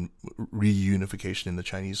reunification in the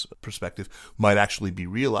Chinese perspective might actually be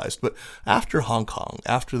realized. But after Hong Kong,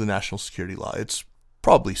 after the national security law, it's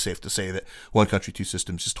probably safe to say that one country, two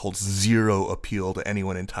systems just holds zero appeal to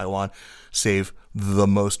anyone in Taiwan, save the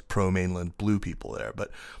most pro-mainland blue people there.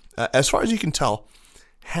 But as far as you can tell,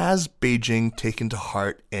 has Beijing taken to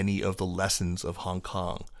heart any of the lessons of Hong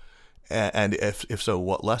Kong? And if so,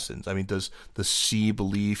 what lessons? I mean, does Xi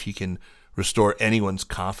believe he can restore anyone's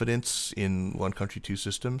confidence in one country, two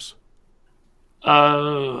systems?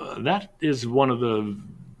 That is one of the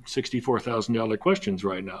 $64,000 questions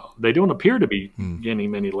right now. They don't appear to be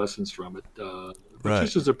gaining many lessons from it. But right.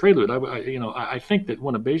 Just as a prelude, I think that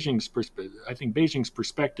one of Beijing's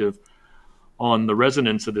perspective on the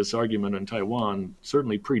resonance of this argument in Taiwan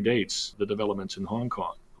certainly predates the developments in Hong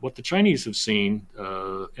Kong. What the Chinese have seen,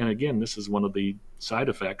 and again, this is one of the side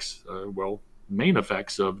effects, main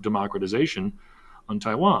effects of democratization on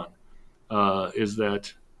Taiwan, is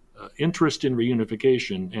that interest in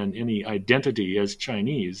reunification and any identity as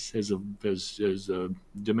Chinese has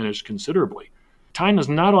diminished considerably. China's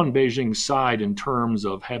not on Beijing's side in terms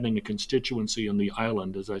of having a constituency on the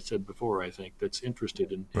island, as I said before, I think, that's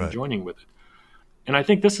interested in joining with it. And I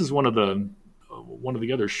think this is one of the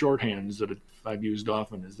other shorthands that I've used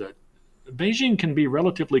often, is that Beijing can be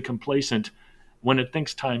relatively complacent when it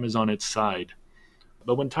thinks time is on its side.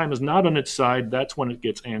 But when time is not on its side, that's when it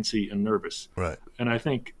gets antsy and nervous. Right. And I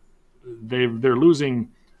think they're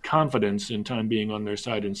losing confidence in time being on their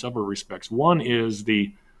side in several respects. One is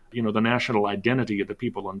the national identity of the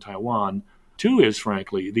people in Taiwan. Two is,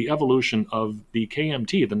 frankly, the evolution of the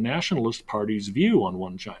KMT, the Nationalist Party's view on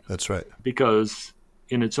one China. That's right. Because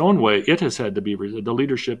in its own way, it has had to be, the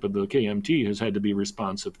leadership of the KMT has had to be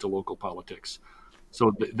responsive to local politics.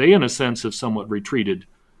 So they, in a sense, have somewhat retreated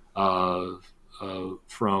from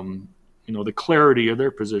the clarity of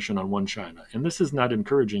their position on one China. And this is not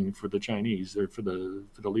encouraging for the Chinese or for the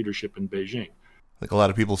leadership in Beijing. Like a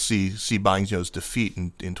lot of people see Ma Ying-jeou's defeat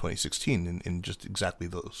in 2016 in just exactly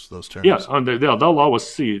those terms. Yes, they'll always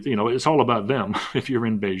see, it's all about them if you're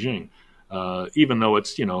in Beijing. Even though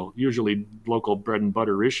it's, usually local bread and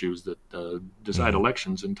butter issues that decide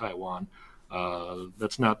elections in Taiwan.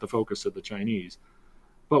 That's not the focus of the Chinese.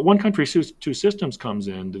 But one country, two systems comes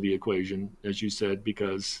into the equation, as you said,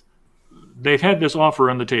 because they've had this offer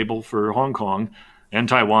on the table for Hong Kong and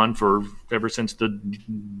Taiwan ever since the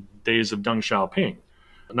days of Deng Xiaoping.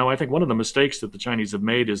 Now, I think one of the mistakes that the Chinese have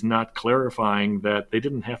made is not clarifying that they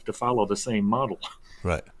didn't have to follow the same model.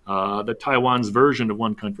 Right. That Taiwan's version of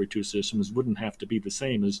one country, two systems wouldn't have to be the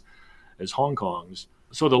same as Hong Kong's.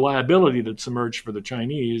 So the liability that's emerged for the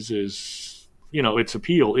Chinese is, its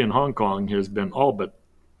appeal in Hong Kong has been all but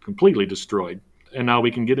completely destroyed. And now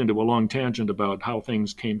we can get into a long tangent about how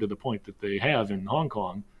things came to the point that they have in Hong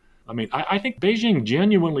Kong. I mean, I think Beijing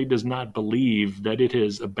genuinely does not believe that it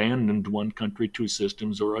has abandoned one country, two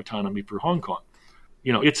systems or autonomy for Hong Kong.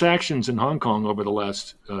 its actions in Hong Kong over the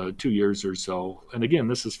last 2 years or so, and again,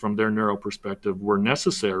 this is from their narrow perspective, were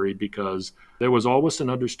necessary because there was always an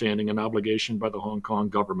understanding, an obligation by the Hong Kong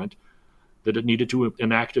government that it needed to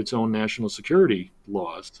enact its own national security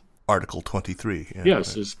laws. Article 23. Yeah,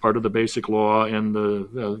 yes, right. as part of the basic law, and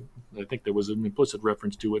I think there was an implicit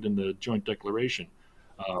reference to it in the joint declaration.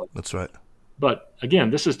 That's right. But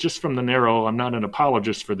again, this is just from the narrow, I'm not an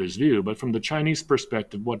apologist for this view, but from the Chinese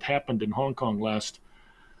perspective, what happened in Hong Kong last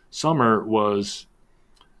summer was,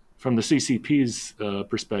 from the CCP's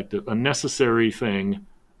perspective, a necessary thing,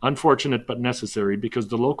 unfortunate but necessary, because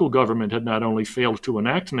the local government had not only failed to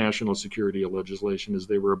enact national security legislation as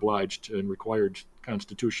they were obliged and required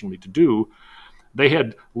constitutionally to do, they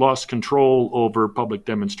had lost control over public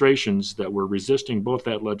demonstrations that were resisting both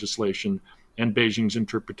that legislation and Beijing's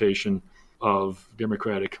interpretation of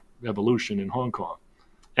democratic evolution in Hong Kong.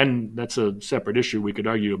 And that's a separate issue we could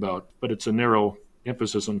argue about, but it's a narrow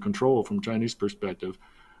emphasis on control from Chinese perspective.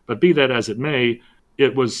 But be that as it may,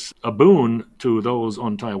 it was a boon to those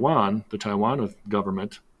on Taiwan, the Taiwan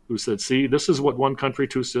government, who said, see, this is what one country,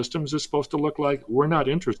 two systems is supposed to look like. We're not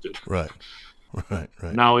interested. Right.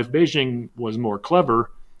 Now, if Beijing was more clever,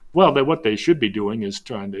 well, what they should be doing is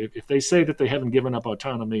trying to, if they say that they haven't given up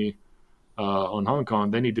autonomy on Hong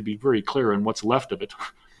Kong, they need to be very clear on what's left of it,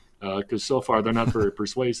 because so far they're not very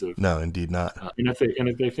persuasive. No, indeed not. And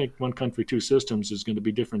if they think one country, two systems is going to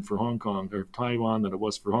be different for Hong Kong or Taiwan than it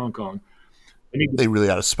was for Hong Kong, they really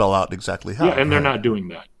ought to spell out exactly how. Yeah, and they're not doing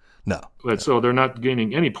that. No. So they're not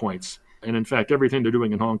gaining any points. And in fact, everything they're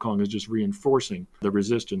doing in Hong Kong is just reinforcing the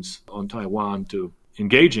resistance on Taiwan to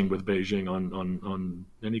engaging with Beijing on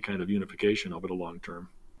any kind of unification over the long term.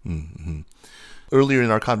 Mm-hmm. Earlier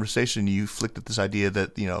in our conversation, you flicked at this idea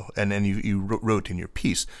that, and then you wrote in your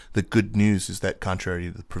piece, the good news is that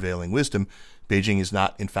contrary to the prevailing wisdom, Beijing is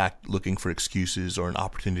not, in fact, looking for excuses or an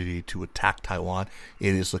opportunity to attack Taiwan.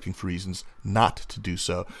 It is looking for reasons not to do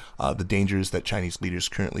so. The danger is that Chinese leaders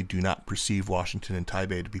currently do not perceive Washington and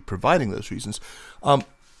Taipei to be providing those reasons.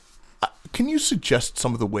 Can you suggest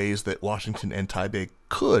some of the ways that Washington and Taipei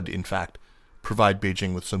could, in fact, provide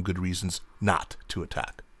Beijing with some good reasons not to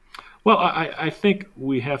attack? Well, I think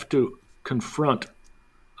we have to confront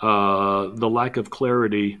the lack of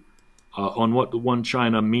clarity on what the one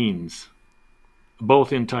China means,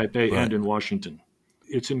 both in Taipei and in Washington.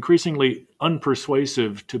 It's increasingly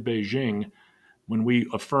unpersuasive to Beijing when we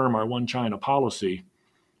affirm our one China policy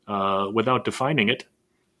without defining it,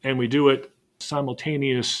 and we do it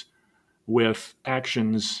simultaneous with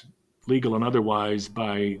actions, legal and otherwise,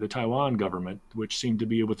 by the Taiwan government, which seem to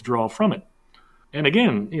be a withdrawal from it. And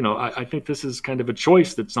again, I think this is kind of a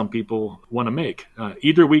choice that some people want to make.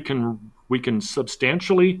 Either we can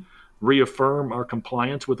substantially reaffirm our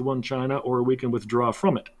compliance with one China, or we can withdraw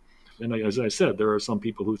from it. And as I said, there are some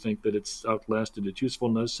people who think that it's outlasted its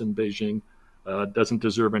usefulness and Beijing doesn't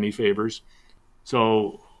deserve any favors.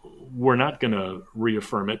 So we're not going to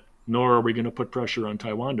reaffirm it, nor are we going to put pressure on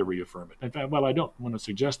Taiwan to reaffirm it. In fact, I don't want to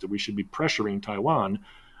suggest that we should be pressuring Taiwan.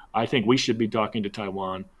 I think we should be talking to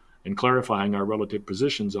Taiwan and clarifying our relative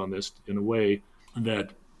positions on this in a way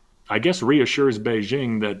that, I guess, reassures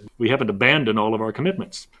Beijing that we haven't abandoned all of our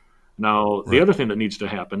commitments. Now, the other thing that needs to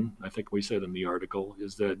happen, I think we said in the article,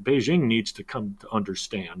 is that Beijing needs to come to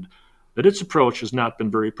understand that its approach has not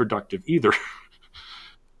been very productive either.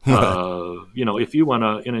 If you want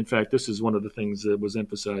to, and in fact, this is one of the things that was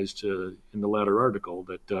emphasized in the latter article,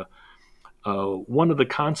 that one of the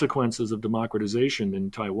consequences of democratization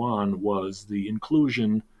in Taiwan was the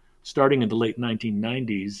inclusion, starting in the late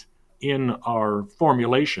 1990s, in our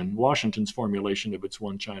formulation, Washington's formulation of its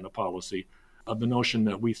one China policy, of the notion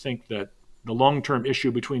that we think that the long-term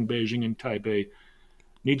issue between Beijing and Taipei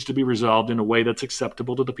needs to be resolved in a way that's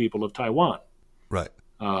acceptable to the people of Taiwan. Right.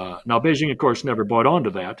 Now, Beijing, of course, never bought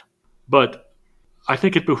onto that, but I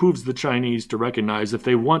think it behooves the Chinese to recognize if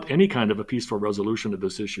they want any kind of a peaceful resolution of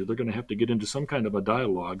this issue, they're going to have to get into some kind of a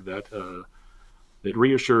dialogue that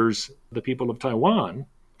reassures the people of Taiwan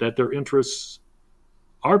that their interests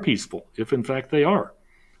are peaceful, if in fact they are.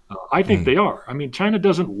 I think they are. I mean, China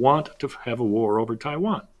doesn't want to have a war over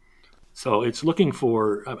Taiwan. So it's looking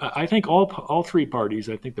for, I think all three parties,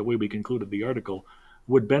 I think the way we concluded the article,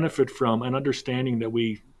 would benefit from an understanding that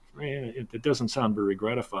it doesn't sound very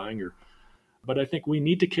gratifying, but I think we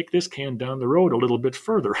need to kick this can down the road a little bit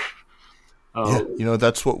further.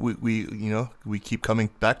 That's what we keep coming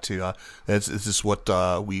back to. This is what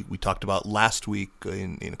we talked about last week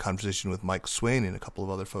in a conversation with Mike Swain and a couple of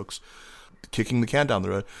other folks, kicking the can down the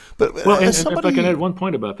road. But if I can add one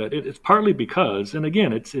point about that, it's partly because, and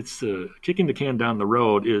again, it's kicking the can down the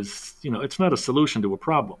road is, it's not a solution to a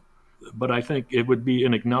problem. but I think it would be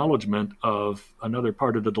an acknowledgement of another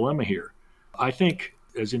part of the dilemma here. I think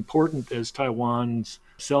as important as Taiwan's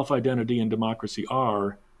self-identity and democracy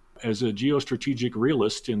are, as a geostrategic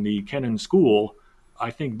realist in the Kennan School,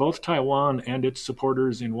 I think both Taiwan and its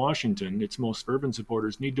supporters in Washington, its most fervent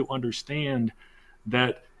supporters, need to understand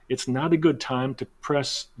that it's not a good time to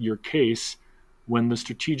press your case when the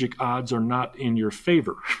strategic odds are not in your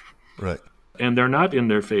favor. Right. And they're not in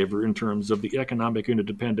their favor in terms of the economic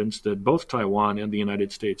interdependence that both Taiwan and the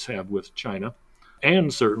United States have with China,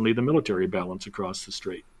 and certainly the military balance across the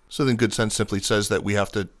strait. So then good sense simply says that we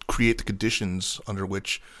have to create the conditions under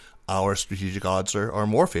which our strategic odds are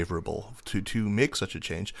more favorable to make such a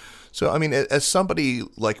change. So, I mean, as somebody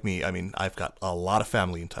like me, I mean, I've got a lot of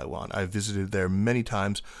family in Taiwan. I've visited there many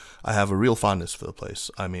times. I have a real fondness for the place.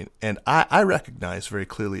 I mean, and I recognize very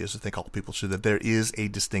clearly, as I think all people should, that there is a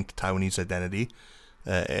distinct Taiwanese identity.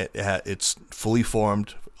 It's fully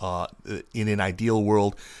formed. In an ideal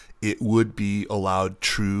world, it would be allowed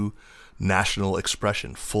true national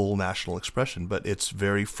expression, full national expression. But it's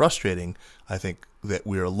very frustrating, I think, that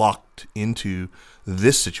we're locked into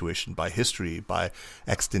this situation by history, by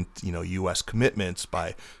extant, U.S. commitments,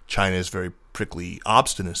 by China's very prickly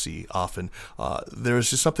obstinacy often. There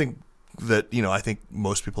is just something that, I think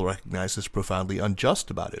most people recognize as profoundly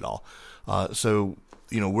unjust about it all. So,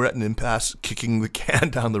 we're at an impasse, kicking the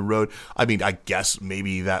can down the road. I mean, I guess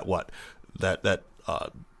maybe that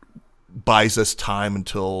buys us time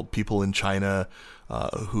until people in China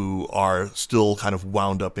who are still kind of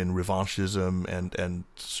wound up in revanchism and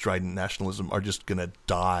strident nationalism are just going to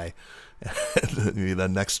die. The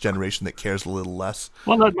next generation that cares a little less.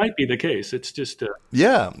 Well, that might be the case. It's just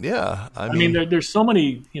yeah. I mean, there's so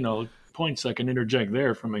many points I can interject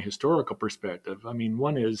there from a historical perspective. I mean,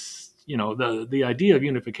 one is the idea of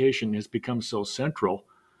unification has become so central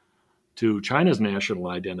to China's national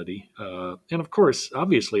identity, and of course,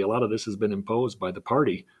 obviously, a lot of this has been imposed by the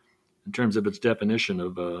party in terms of its definition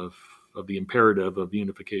of the imperative of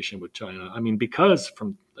unification with China. I mean, because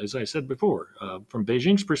as I said before, from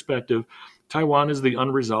Beijing's perspective, Taiwan is the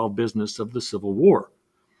unresolved business of the Civil War.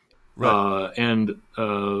 right. And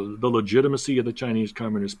the legitimacy of the Chinese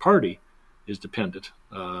Communist Party is dependent.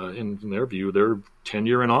 In their view, their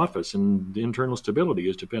tenure in office and the internal stability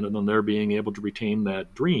is dependent on their being able to retain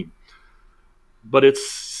that dream. But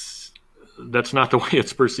that's not the way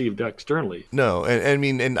it's perceived externally. No,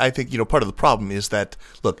 and I think part of the problem is that,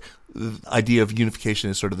 look, the idea of unification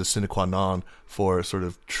is sort of the sine qua non for sort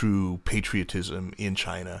of true patriotism in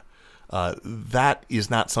China. That is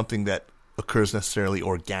not something that occurs necessarily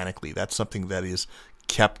organically. That's something that is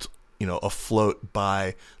kept afloat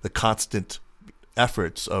by the constant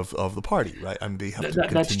efforts of the party, right? I mean, they have to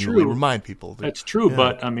continually remind people. That's true, yeah.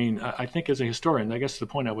 But I mean, I think as a historian, I guess the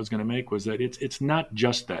point I was going to make was that it's not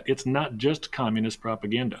just that. It's not just communist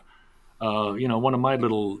propaganda. One of my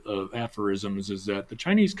little aphorisms is that the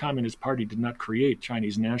Chinese Communist Party did not create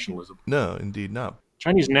Chinese nationalism. No, indeed not.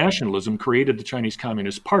 Chinese nationalism created the Chinese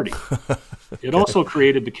Communist Party. It also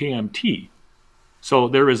created the KMT. So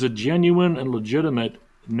there is a genuine and legitimate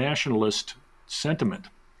nationalist sentiment.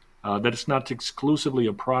 That it's not exclusively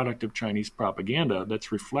a product of Chinese propaganda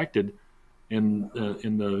that's reflected in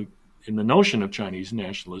the notion of Chinese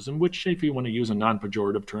nationalism, which, if you want to use a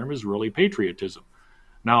non-pejorative term, is really patriotism.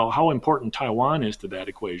 Now, how important Taiwan is to that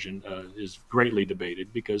equation is greatly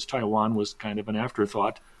debated, because Taiwan was kind of an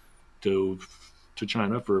afterthought to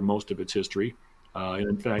China for most of its history. And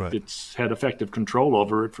in fact, right. It's had effective control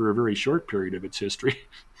over it for a very short period of its history.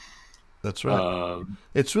 That's right.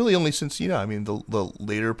 It's really only since, the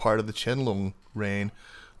later part of the Qianlong reign,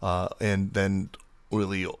 and then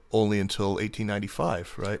really only until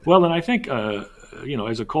 1895, right? Well, and I think,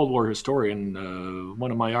 as a Cold War historian,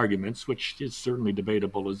 one of my arguments, which is certainly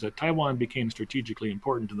debatable, is that Taiwan became strategically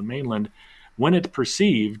important to the mainland when it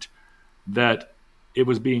perceived that it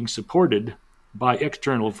was being supported by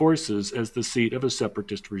external forces as the seat of a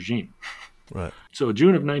separatist regime. Right. So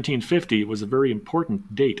June of 1950 was a very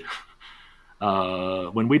important date.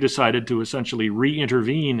 When we decided to essentially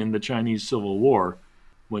re-intervene in the Chinese Civil War,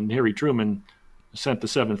 when Harry Truman sent the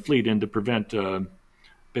Seventh Fleet in to prevent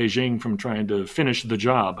Beijing from trying to finish the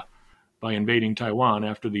job by invading Taiwan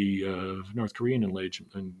after the North Korean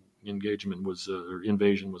invasion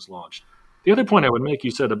was launched. The other point I would make, you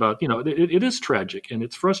said about, it is tragic and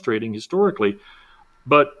it's frustrating historically,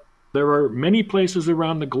 but there are many places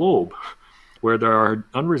around the globe where there are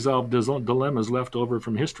unresolved dilemmas left over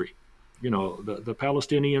from history. The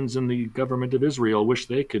Palestinians and the government of Israel wish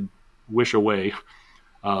they could wish away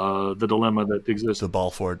the dilemma that exists. The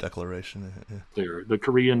Balfour Declaration. There,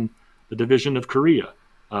 the division of Korea.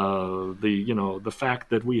 The fact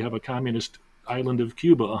that we have a communist island of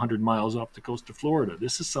Cuba 100 miles off the coast of Florida.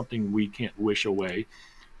 This is something we can't wish away.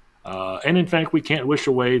 And in fact, we can't wish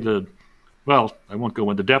away well, I won't go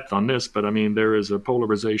into depth on this, but I mean, there is a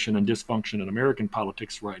polarization and dysfunction in American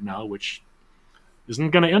politics right now, which isn't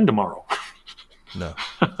going to end tomorrow. No,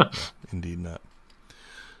 indeed not.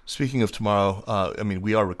 Speaking of tomorrow,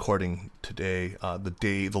 we are recording today,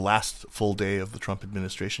 the last full day of the Trump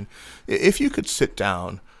administration. If you could sit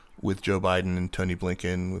down with Joe Biden and Tony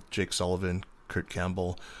Blinken, with Jake Sullivan, Kurt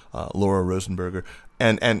Campbell, Laura Rosenberger,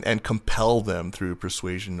 and compel them through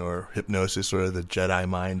persuasion or hypnosis or the Jedi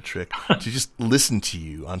mind trick to just listen to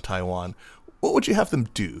you on Taiwan, what would you have them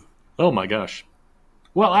do? Oh my gosh!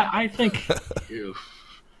 Well, I think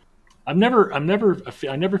I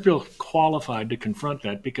never feel qualified to confront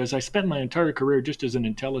that because I spent my entire career just as an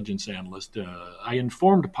intelligence analyst. I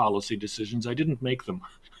informed policy decisions. I didn't make them.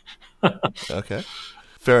 Okay.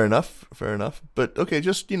 Fair enough. But okay,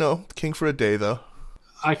 just, king for a day though.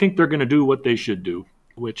 I think they're going to do what they should do,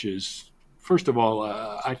 which is, first of all,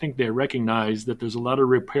 I think they recognize that there's a lot of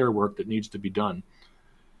repair work that needs to be done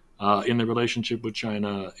in the relationship with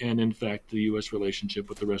China and, in fact, the U.S. relationship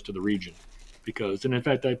with the rest of the region. And in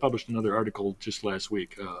fact, I published another article just last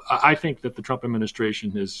week. I think that the Trump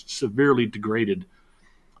administration has severely degraded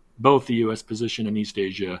both the U.S. position in East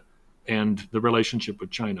Asia and the relationship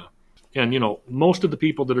with China. And, most of the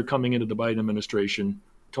people that are coming into the Biden administration,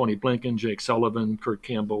 Tony Blinken, Jake Sullivan, Kurt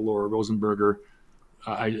Campbell, Laura Rosenberger,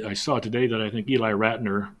 I saw today that I think Eli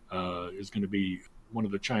Ratner is going to be one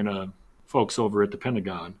of the China folks over at the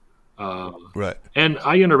Pentagon. Right. And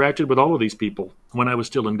I interacted with all of these people when I was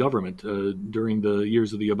still in government during the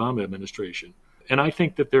years of the Obama administration. And I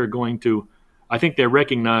think that they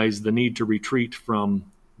recognize the need to retreat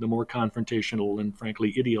from the more confrontational and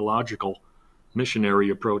frankly ideological missionary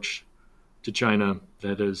approach to China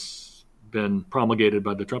that has been promulgated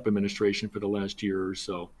by the Trump administration for the last year or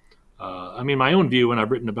so. My own view, and I've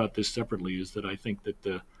written about this separately, is that I think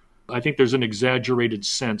there's an exaggerated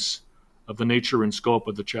sense of the nature and scope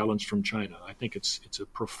of the challenge from China. I think it's a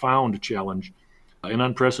profound challenge and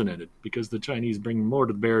unprecedented because the Chinese bring more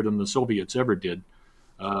to bear than the Soviets ever did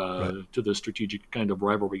to the strategic kind of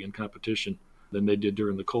rivalry and competition than they did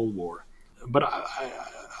during the Cold War. But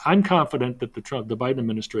I'm confident that the Biden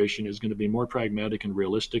administration is going to be more pragmatic and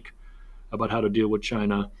realistic about how to deal with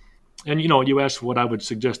China. And, you asked what I would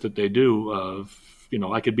suggest that they do.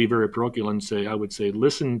 I could be very parochial and I would say,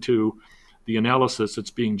 listen to the analysis that's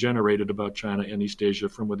being generated about China and East Asia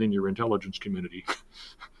from within your intelligence community.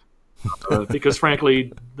 Because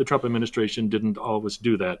frankly, the Trump administration didn't always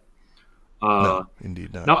do that. No,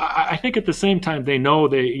 indeed not. Now, I think at the same time, they know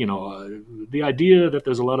the idea that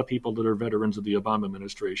there's a lot of people that are veterans of the Obama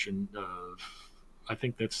administration, I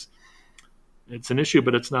think it's an issue,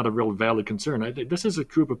 but it's not a real valid concern. I think this is a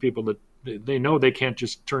group of people that they know they can't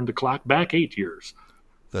just turn the clock back 8 years.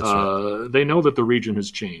 That's right. They know that the region has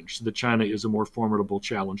changed, that China is a more formidable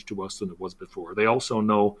challenge to us than it was before. They also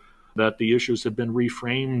know that the issues have been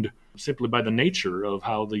reframed simply by the nature of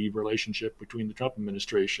how the relationship between the Trump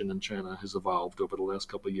administration and China has evolved over the last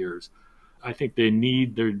couple of years. I think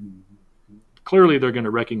clearly they're going to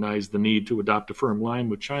recognize the need to adopt a firm line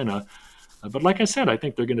with China. But like I said, I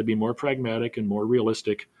think they're going to be more pragmatic and more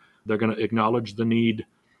realistic. They're going to acknowledge the need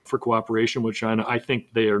for cooperation with China. I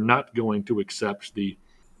think they are not going to accept the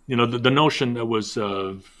notion that was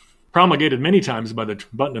promulgated many times by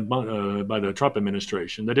the Trump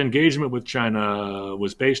administration that engagement with China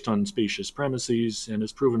was based on specious premises and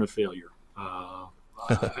has proven a failure.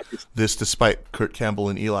 This despite Kurt Campbell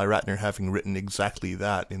and Eli Ratner having written exactly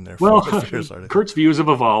that in their Foreign Affairs article. Kurt's views have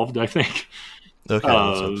evolved, I think. Okay,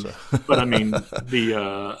 let's hope so. But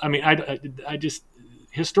I just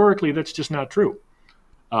historically that's just not true.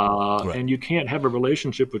 Right. And you can't have a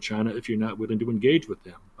relationship with China if you're not willing to engage with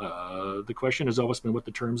them. The question has always been what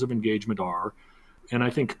the terms of engagement are. And I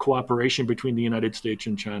think cooperation between the United States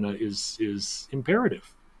and China is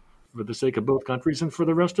imperative for the sake of both countries and for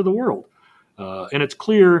the rest of the world. And it's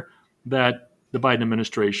clear that the Biden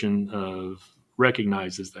administration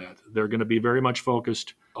recognizes that. They're going to be very much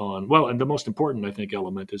focused on, and the most important, I think,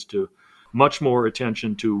 element is to much more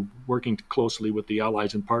attention to working closely with the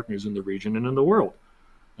allies and partners in the region and in the world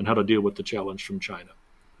and how to deal with the challenge from China.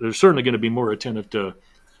 They're certainly going to be more attentive to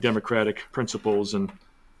democratic principles and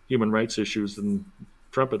human rights issues than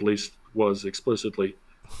Trump at least was explicitly.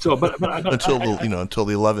 So, but until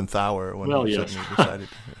the 11th hour when he suddenly decided.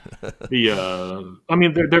 I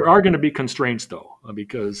mean, there are going to be constraints, though,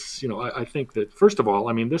 because, I think that, first of all,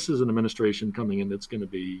 I mean, this is an administration coming in that's going to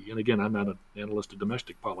be, and again, I'm not an analyst of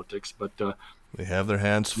domestic politics, but They have their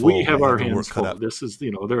hands full. we have They our their hands work cut full. out. This is,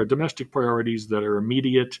 there are domestic priorities that are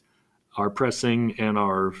immediate, are pressing, and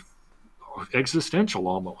are existential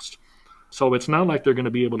almost. So it's not like they're going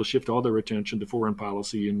to be able to shift all their attention to foreign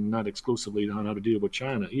policy and not exclusively on how to deal with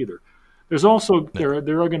China either. There's also there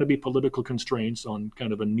are going to be political constraints on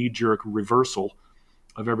kind of a knee-jerk reversal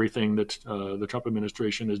of everything that the Trump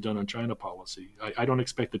administration has done on China policy. I don't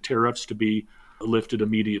expect the tariffs to be lifted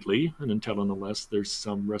immediately, and unless there's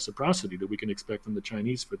some reciprocity that we can expect from the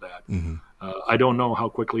Chinese for that. I don't know how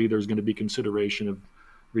quickly there's going to be consideration of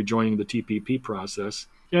rejoining the TPP process.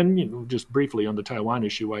 And just briefly on the Taiwan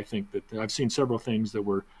issue, I think that I've seen several things that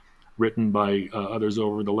were written by others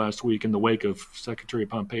over the last week in the wake of Secretary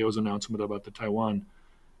Pompeo's announcement about the Taiwan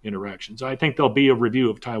interactions. I think there'll be a review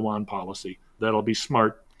of Taiwan policy that'll be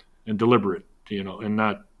smart and deliberate, and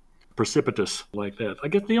not precipitous like that. I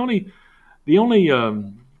guess the only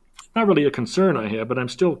not really a concern I have, but I'm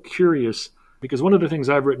still curious because one of the things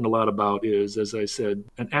I've written a lot about is, as I said,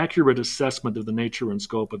 an accurate assessment of the nature and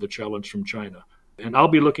scope of the challenge from China. And I'll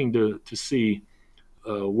be looking to see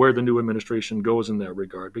where the new administration goes in that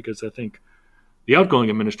regard, because I think the outgoing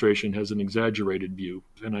administration has an exaggerated view.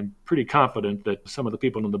 And I'm pretty confident that some of the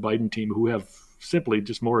people on the Biden team who have simply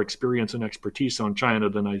just more experience and expertise on China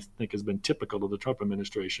than I think has been typical of the Trump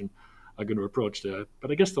administration are going to approach that.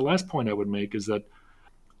 But I guess the last point I would make is that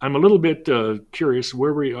I'm a little bit curious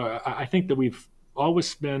where we are. I think that we've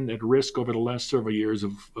always been at risk over the last several years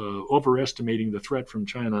of overestimating the threat from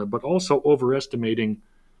China, but also overestimating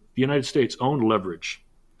the United States' own leverage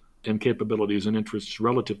and capabilities and interests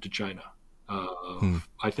relative to China.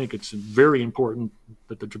 I think it's very important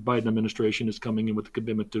that the Biden administration is coming in with a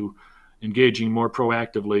commitment to engaging more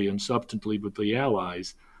proactively and substantively with the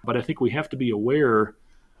allies. But I think we have to be aware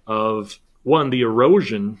of, one, the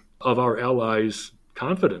erosion of our allies'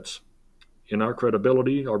 confidence in our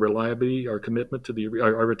credibility, our reliability, our commitment to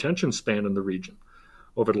our attention span in the region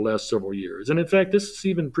over the last several years. And in fact, this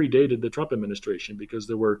even predated the Trump administration, because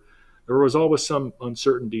there was always some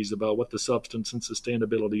uncertainties about what the substance and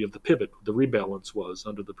sustainability of the pivot, the rebalance was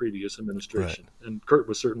under the previous administration. Right. And Kurt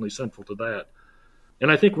was certainly central to that.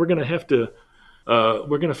 And I think we're going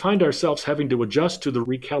to find ourselves having to adjust to the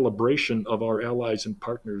recalibration of our allies and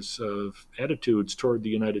partners' attitudes toward the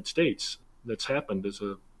United States that's happened as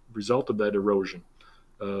a result of that erosion,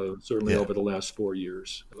 certainly over the last 4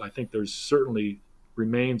 years. I think there's certainly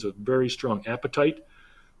remains a very strong appetite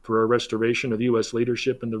for a restoration of U.S.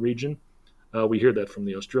 leadership in the region. We hear that from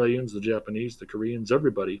the Australians, the Japanese, the Koreans,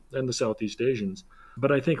 everybody, and the Southeast Asians.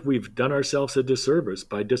 But I think we've done ourselves a disservice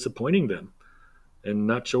by disappointing them and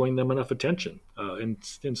not showing them enough attention, and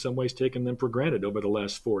in some ways taking them for granted over the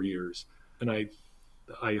last 4 years. And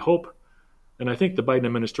I hope, and I think the Biden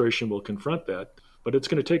administration will confront that, but it's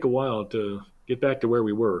going to take a while to get back to where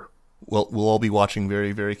we were. Well, we'll all be watching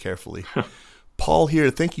very, very carefully. Paul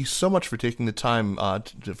Heer, thank you so much for taking the time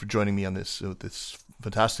for joining me on this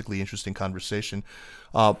fantastically interesting conversation.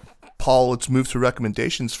 Paul, let's move to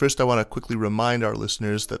recommendations. First, I want to quickly remind our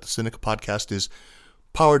listeners that the Sinica podcast is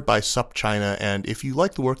powered by SupChina, and if you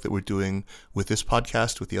like the work that we're doing with this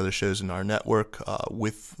podcast, with the other shows in our network,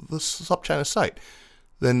 with the SupChina site,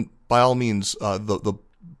 then by all means, the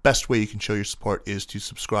best way you can show your support is to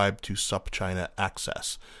subscribe to SupChina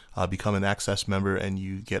Access. Become an Access member, and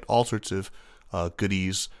you get all sorts of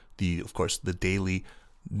goodies. Of course, the daily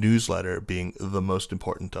newsletter being the most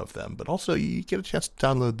important of them. But also, you get a chance to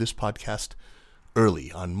download this podcast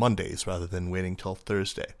early on Mondays rather than waiting till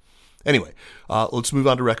Thursday. Anyway, let's move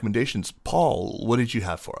on to recommendations. Paul, what did you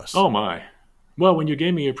have for us? Oh, my. Well, when you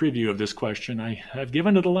gave me a preview of this question, I've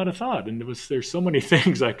given it a lot of thought, and there's so many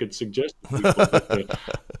things I could suggest to people.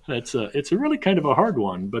 But, it's a really kind of a hard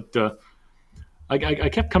one, but I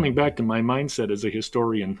kept coming back to my mindset as a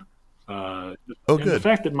historian. Good. The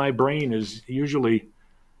fact that my brain is usually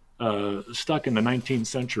stuck in the 19th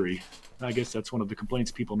century. I guess that's one of the complaints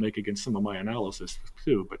people make against some of my analysis,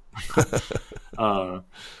 too.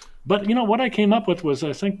 But what I came up with was,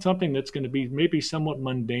 I think, something that's going to be maybe somewhat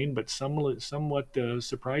mundane, but somewhat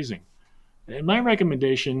surprising. And my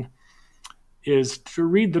recommendation is to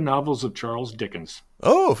read the novels of Charles Dickens.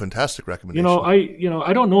 Oh, fantastic recommendation.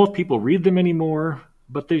 I don't know if people read them anymore,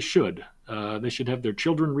 but they should. They should have their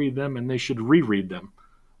children read them, and they should reread them.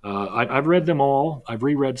 I've read them all. I've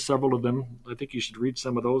reread several of them. I think you should read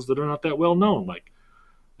some of those that are not that well known, like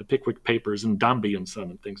the Pickwick Papers and Dombey and Son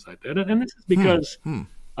and things like that. And this is because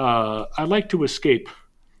I like to escape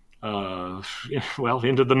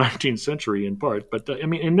into the 19th century in part. But I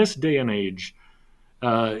mean, in this day and age,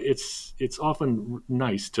 it's often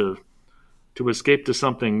nice to escape to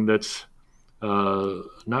something that's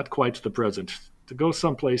not quite the present, to go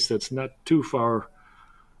someplace that's not too far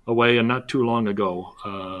away and not too long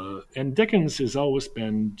ago. And Dickens has always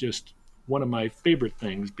been just one of my favorite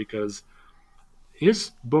things because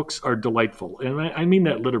his books are delightful. And I mean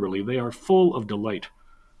that literally. They are full of delight.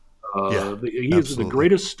 He is the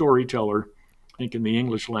greatest storyteller, I think, in the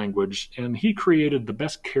English language. And he created the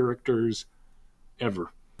best characters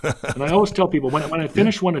ever. And I always tell people, when I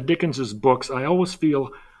finish one of Dickens's books, I always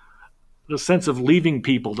feel the sense of leaving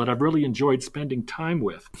people that I've really enjoyed spending time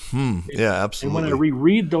with. Yeah, absolutely. And when I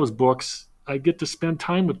reread those books, I get to spend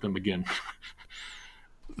time with them again.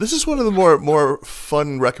 This is one of the more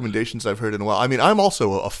fun recommendations I've heard in a while. I mean, I'm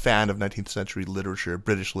also a fan of 19th century literature,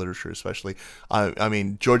 British literature especially. I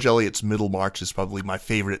mean, George Eliot's Middlemarch is probably my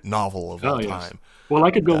favorite novel of all time. Well,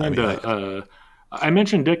 I could go into... I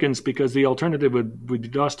mentioned Dickens because the alternative would be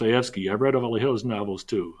Dostoevsky. I've read all of his novels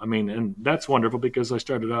too. I mean, and that's wonderful because I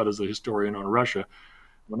started out as a historian on Russia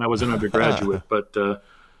when I was an undergraduate. But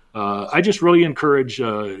I just really encourage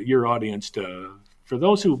your audience for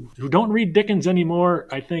those who don't read Dickens anymore,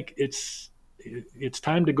 I think it's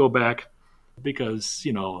time to go back because,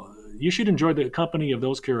 you should enjoy the company of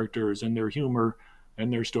those characters and their humor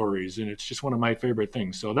and their stories, and it's just one of my favorite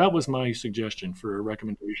things. So that was my suggestion for a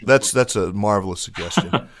recommendation. That's a marvelous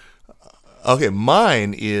suggestion. Okay,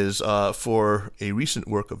 mine is for a recent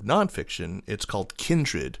work of nonfiction. It's called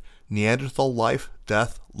Kindred: Neanderthal Life,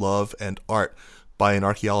 Death, Love, and Art by an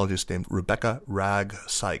archaeologist named Rebecca Wragg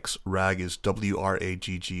Sykes. Wragg is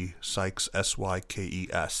W-R-A-G-G, Sykes,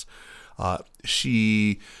 S-Y-K-E-S.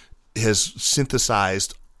 She has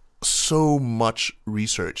synthesized so much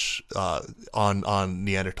research on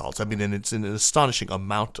Neanderthals. I mean, and it's an astonishing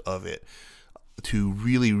amount of it to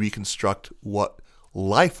really reconstruct what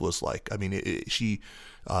life was like. I mean, she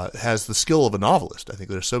has the skill of a novelist. I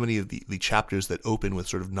think there's so many of the chapters that open with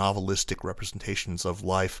sort of novelistic representations of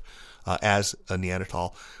life as a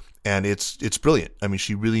Neanderthal, and it's brilliant. I mean,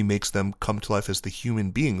 she really makes them come to life as the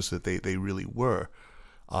human beings that they really were.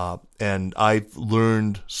 And I've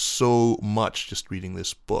learned so much just reading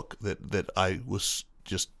this book that I was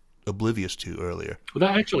just oblivious to earlier.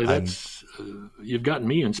 Well, that's you've gotten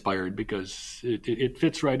me inspired because it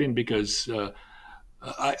fits right in because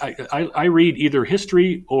I read either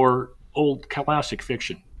history or old classic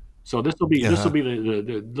fiction. So this will be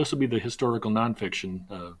the historical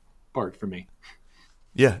nonfiction part for me.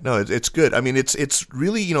 Yeah, no, it's good. I mean, it's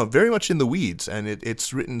really, very much in the weeds, and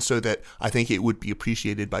it's written so that I think it would be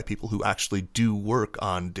appreciated by people who actually do work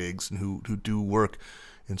on digs and who do work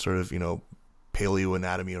in sort of,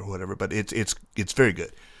 paleoanatomy or whatever. But it's very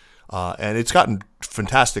good, and it's gotten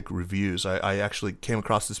fantastic reviews. I actually came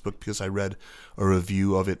across this book because I read a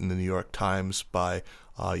review of it in the New York Times by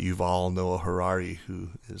Yuval Noah Harari, who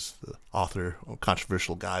is the author, a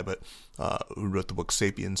controversial guy, but who wrote the book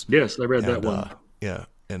 'Sapiens. Yes, I read that one. Yeah,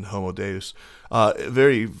 and Homo Deus.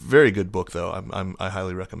 Very, very good book, though. I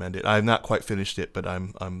highly recommend it. I've not quite finished it, but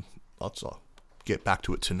I'll get back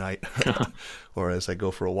to it tonight, or as I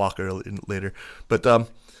go for a walk later. But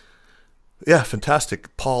yeah,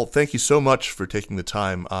 fantastic, Paul. Thank you so much for taking the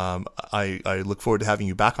time. I look forward to having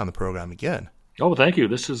you back on the program again. Oh, thank you.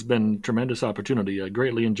 This has been a tremendous opportunity. I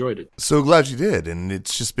greatly enjoyed it. So glad you did, and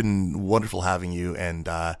it's just been wonderful having you. And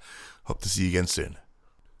hope to see you again soon.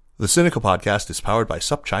 The Sinica Podcast is powered by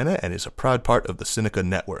SupChina and is a proud part of the Sinica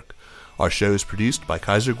Network. Our show is produced by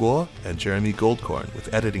Kaiser Guo and Jeremy Goldkorn,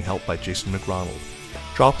 with editing help by Jason McRonald.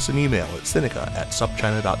 Drop us an email at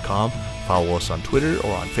sinica@supchina.com, follow us on Twitter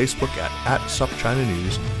or on Facebook at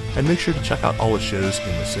SupChinaNews, and make sure to check out all the shows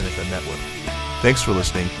in the Sinica Network. Thanks for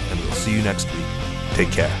listening, and we'll see you next week.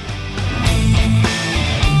 Take care.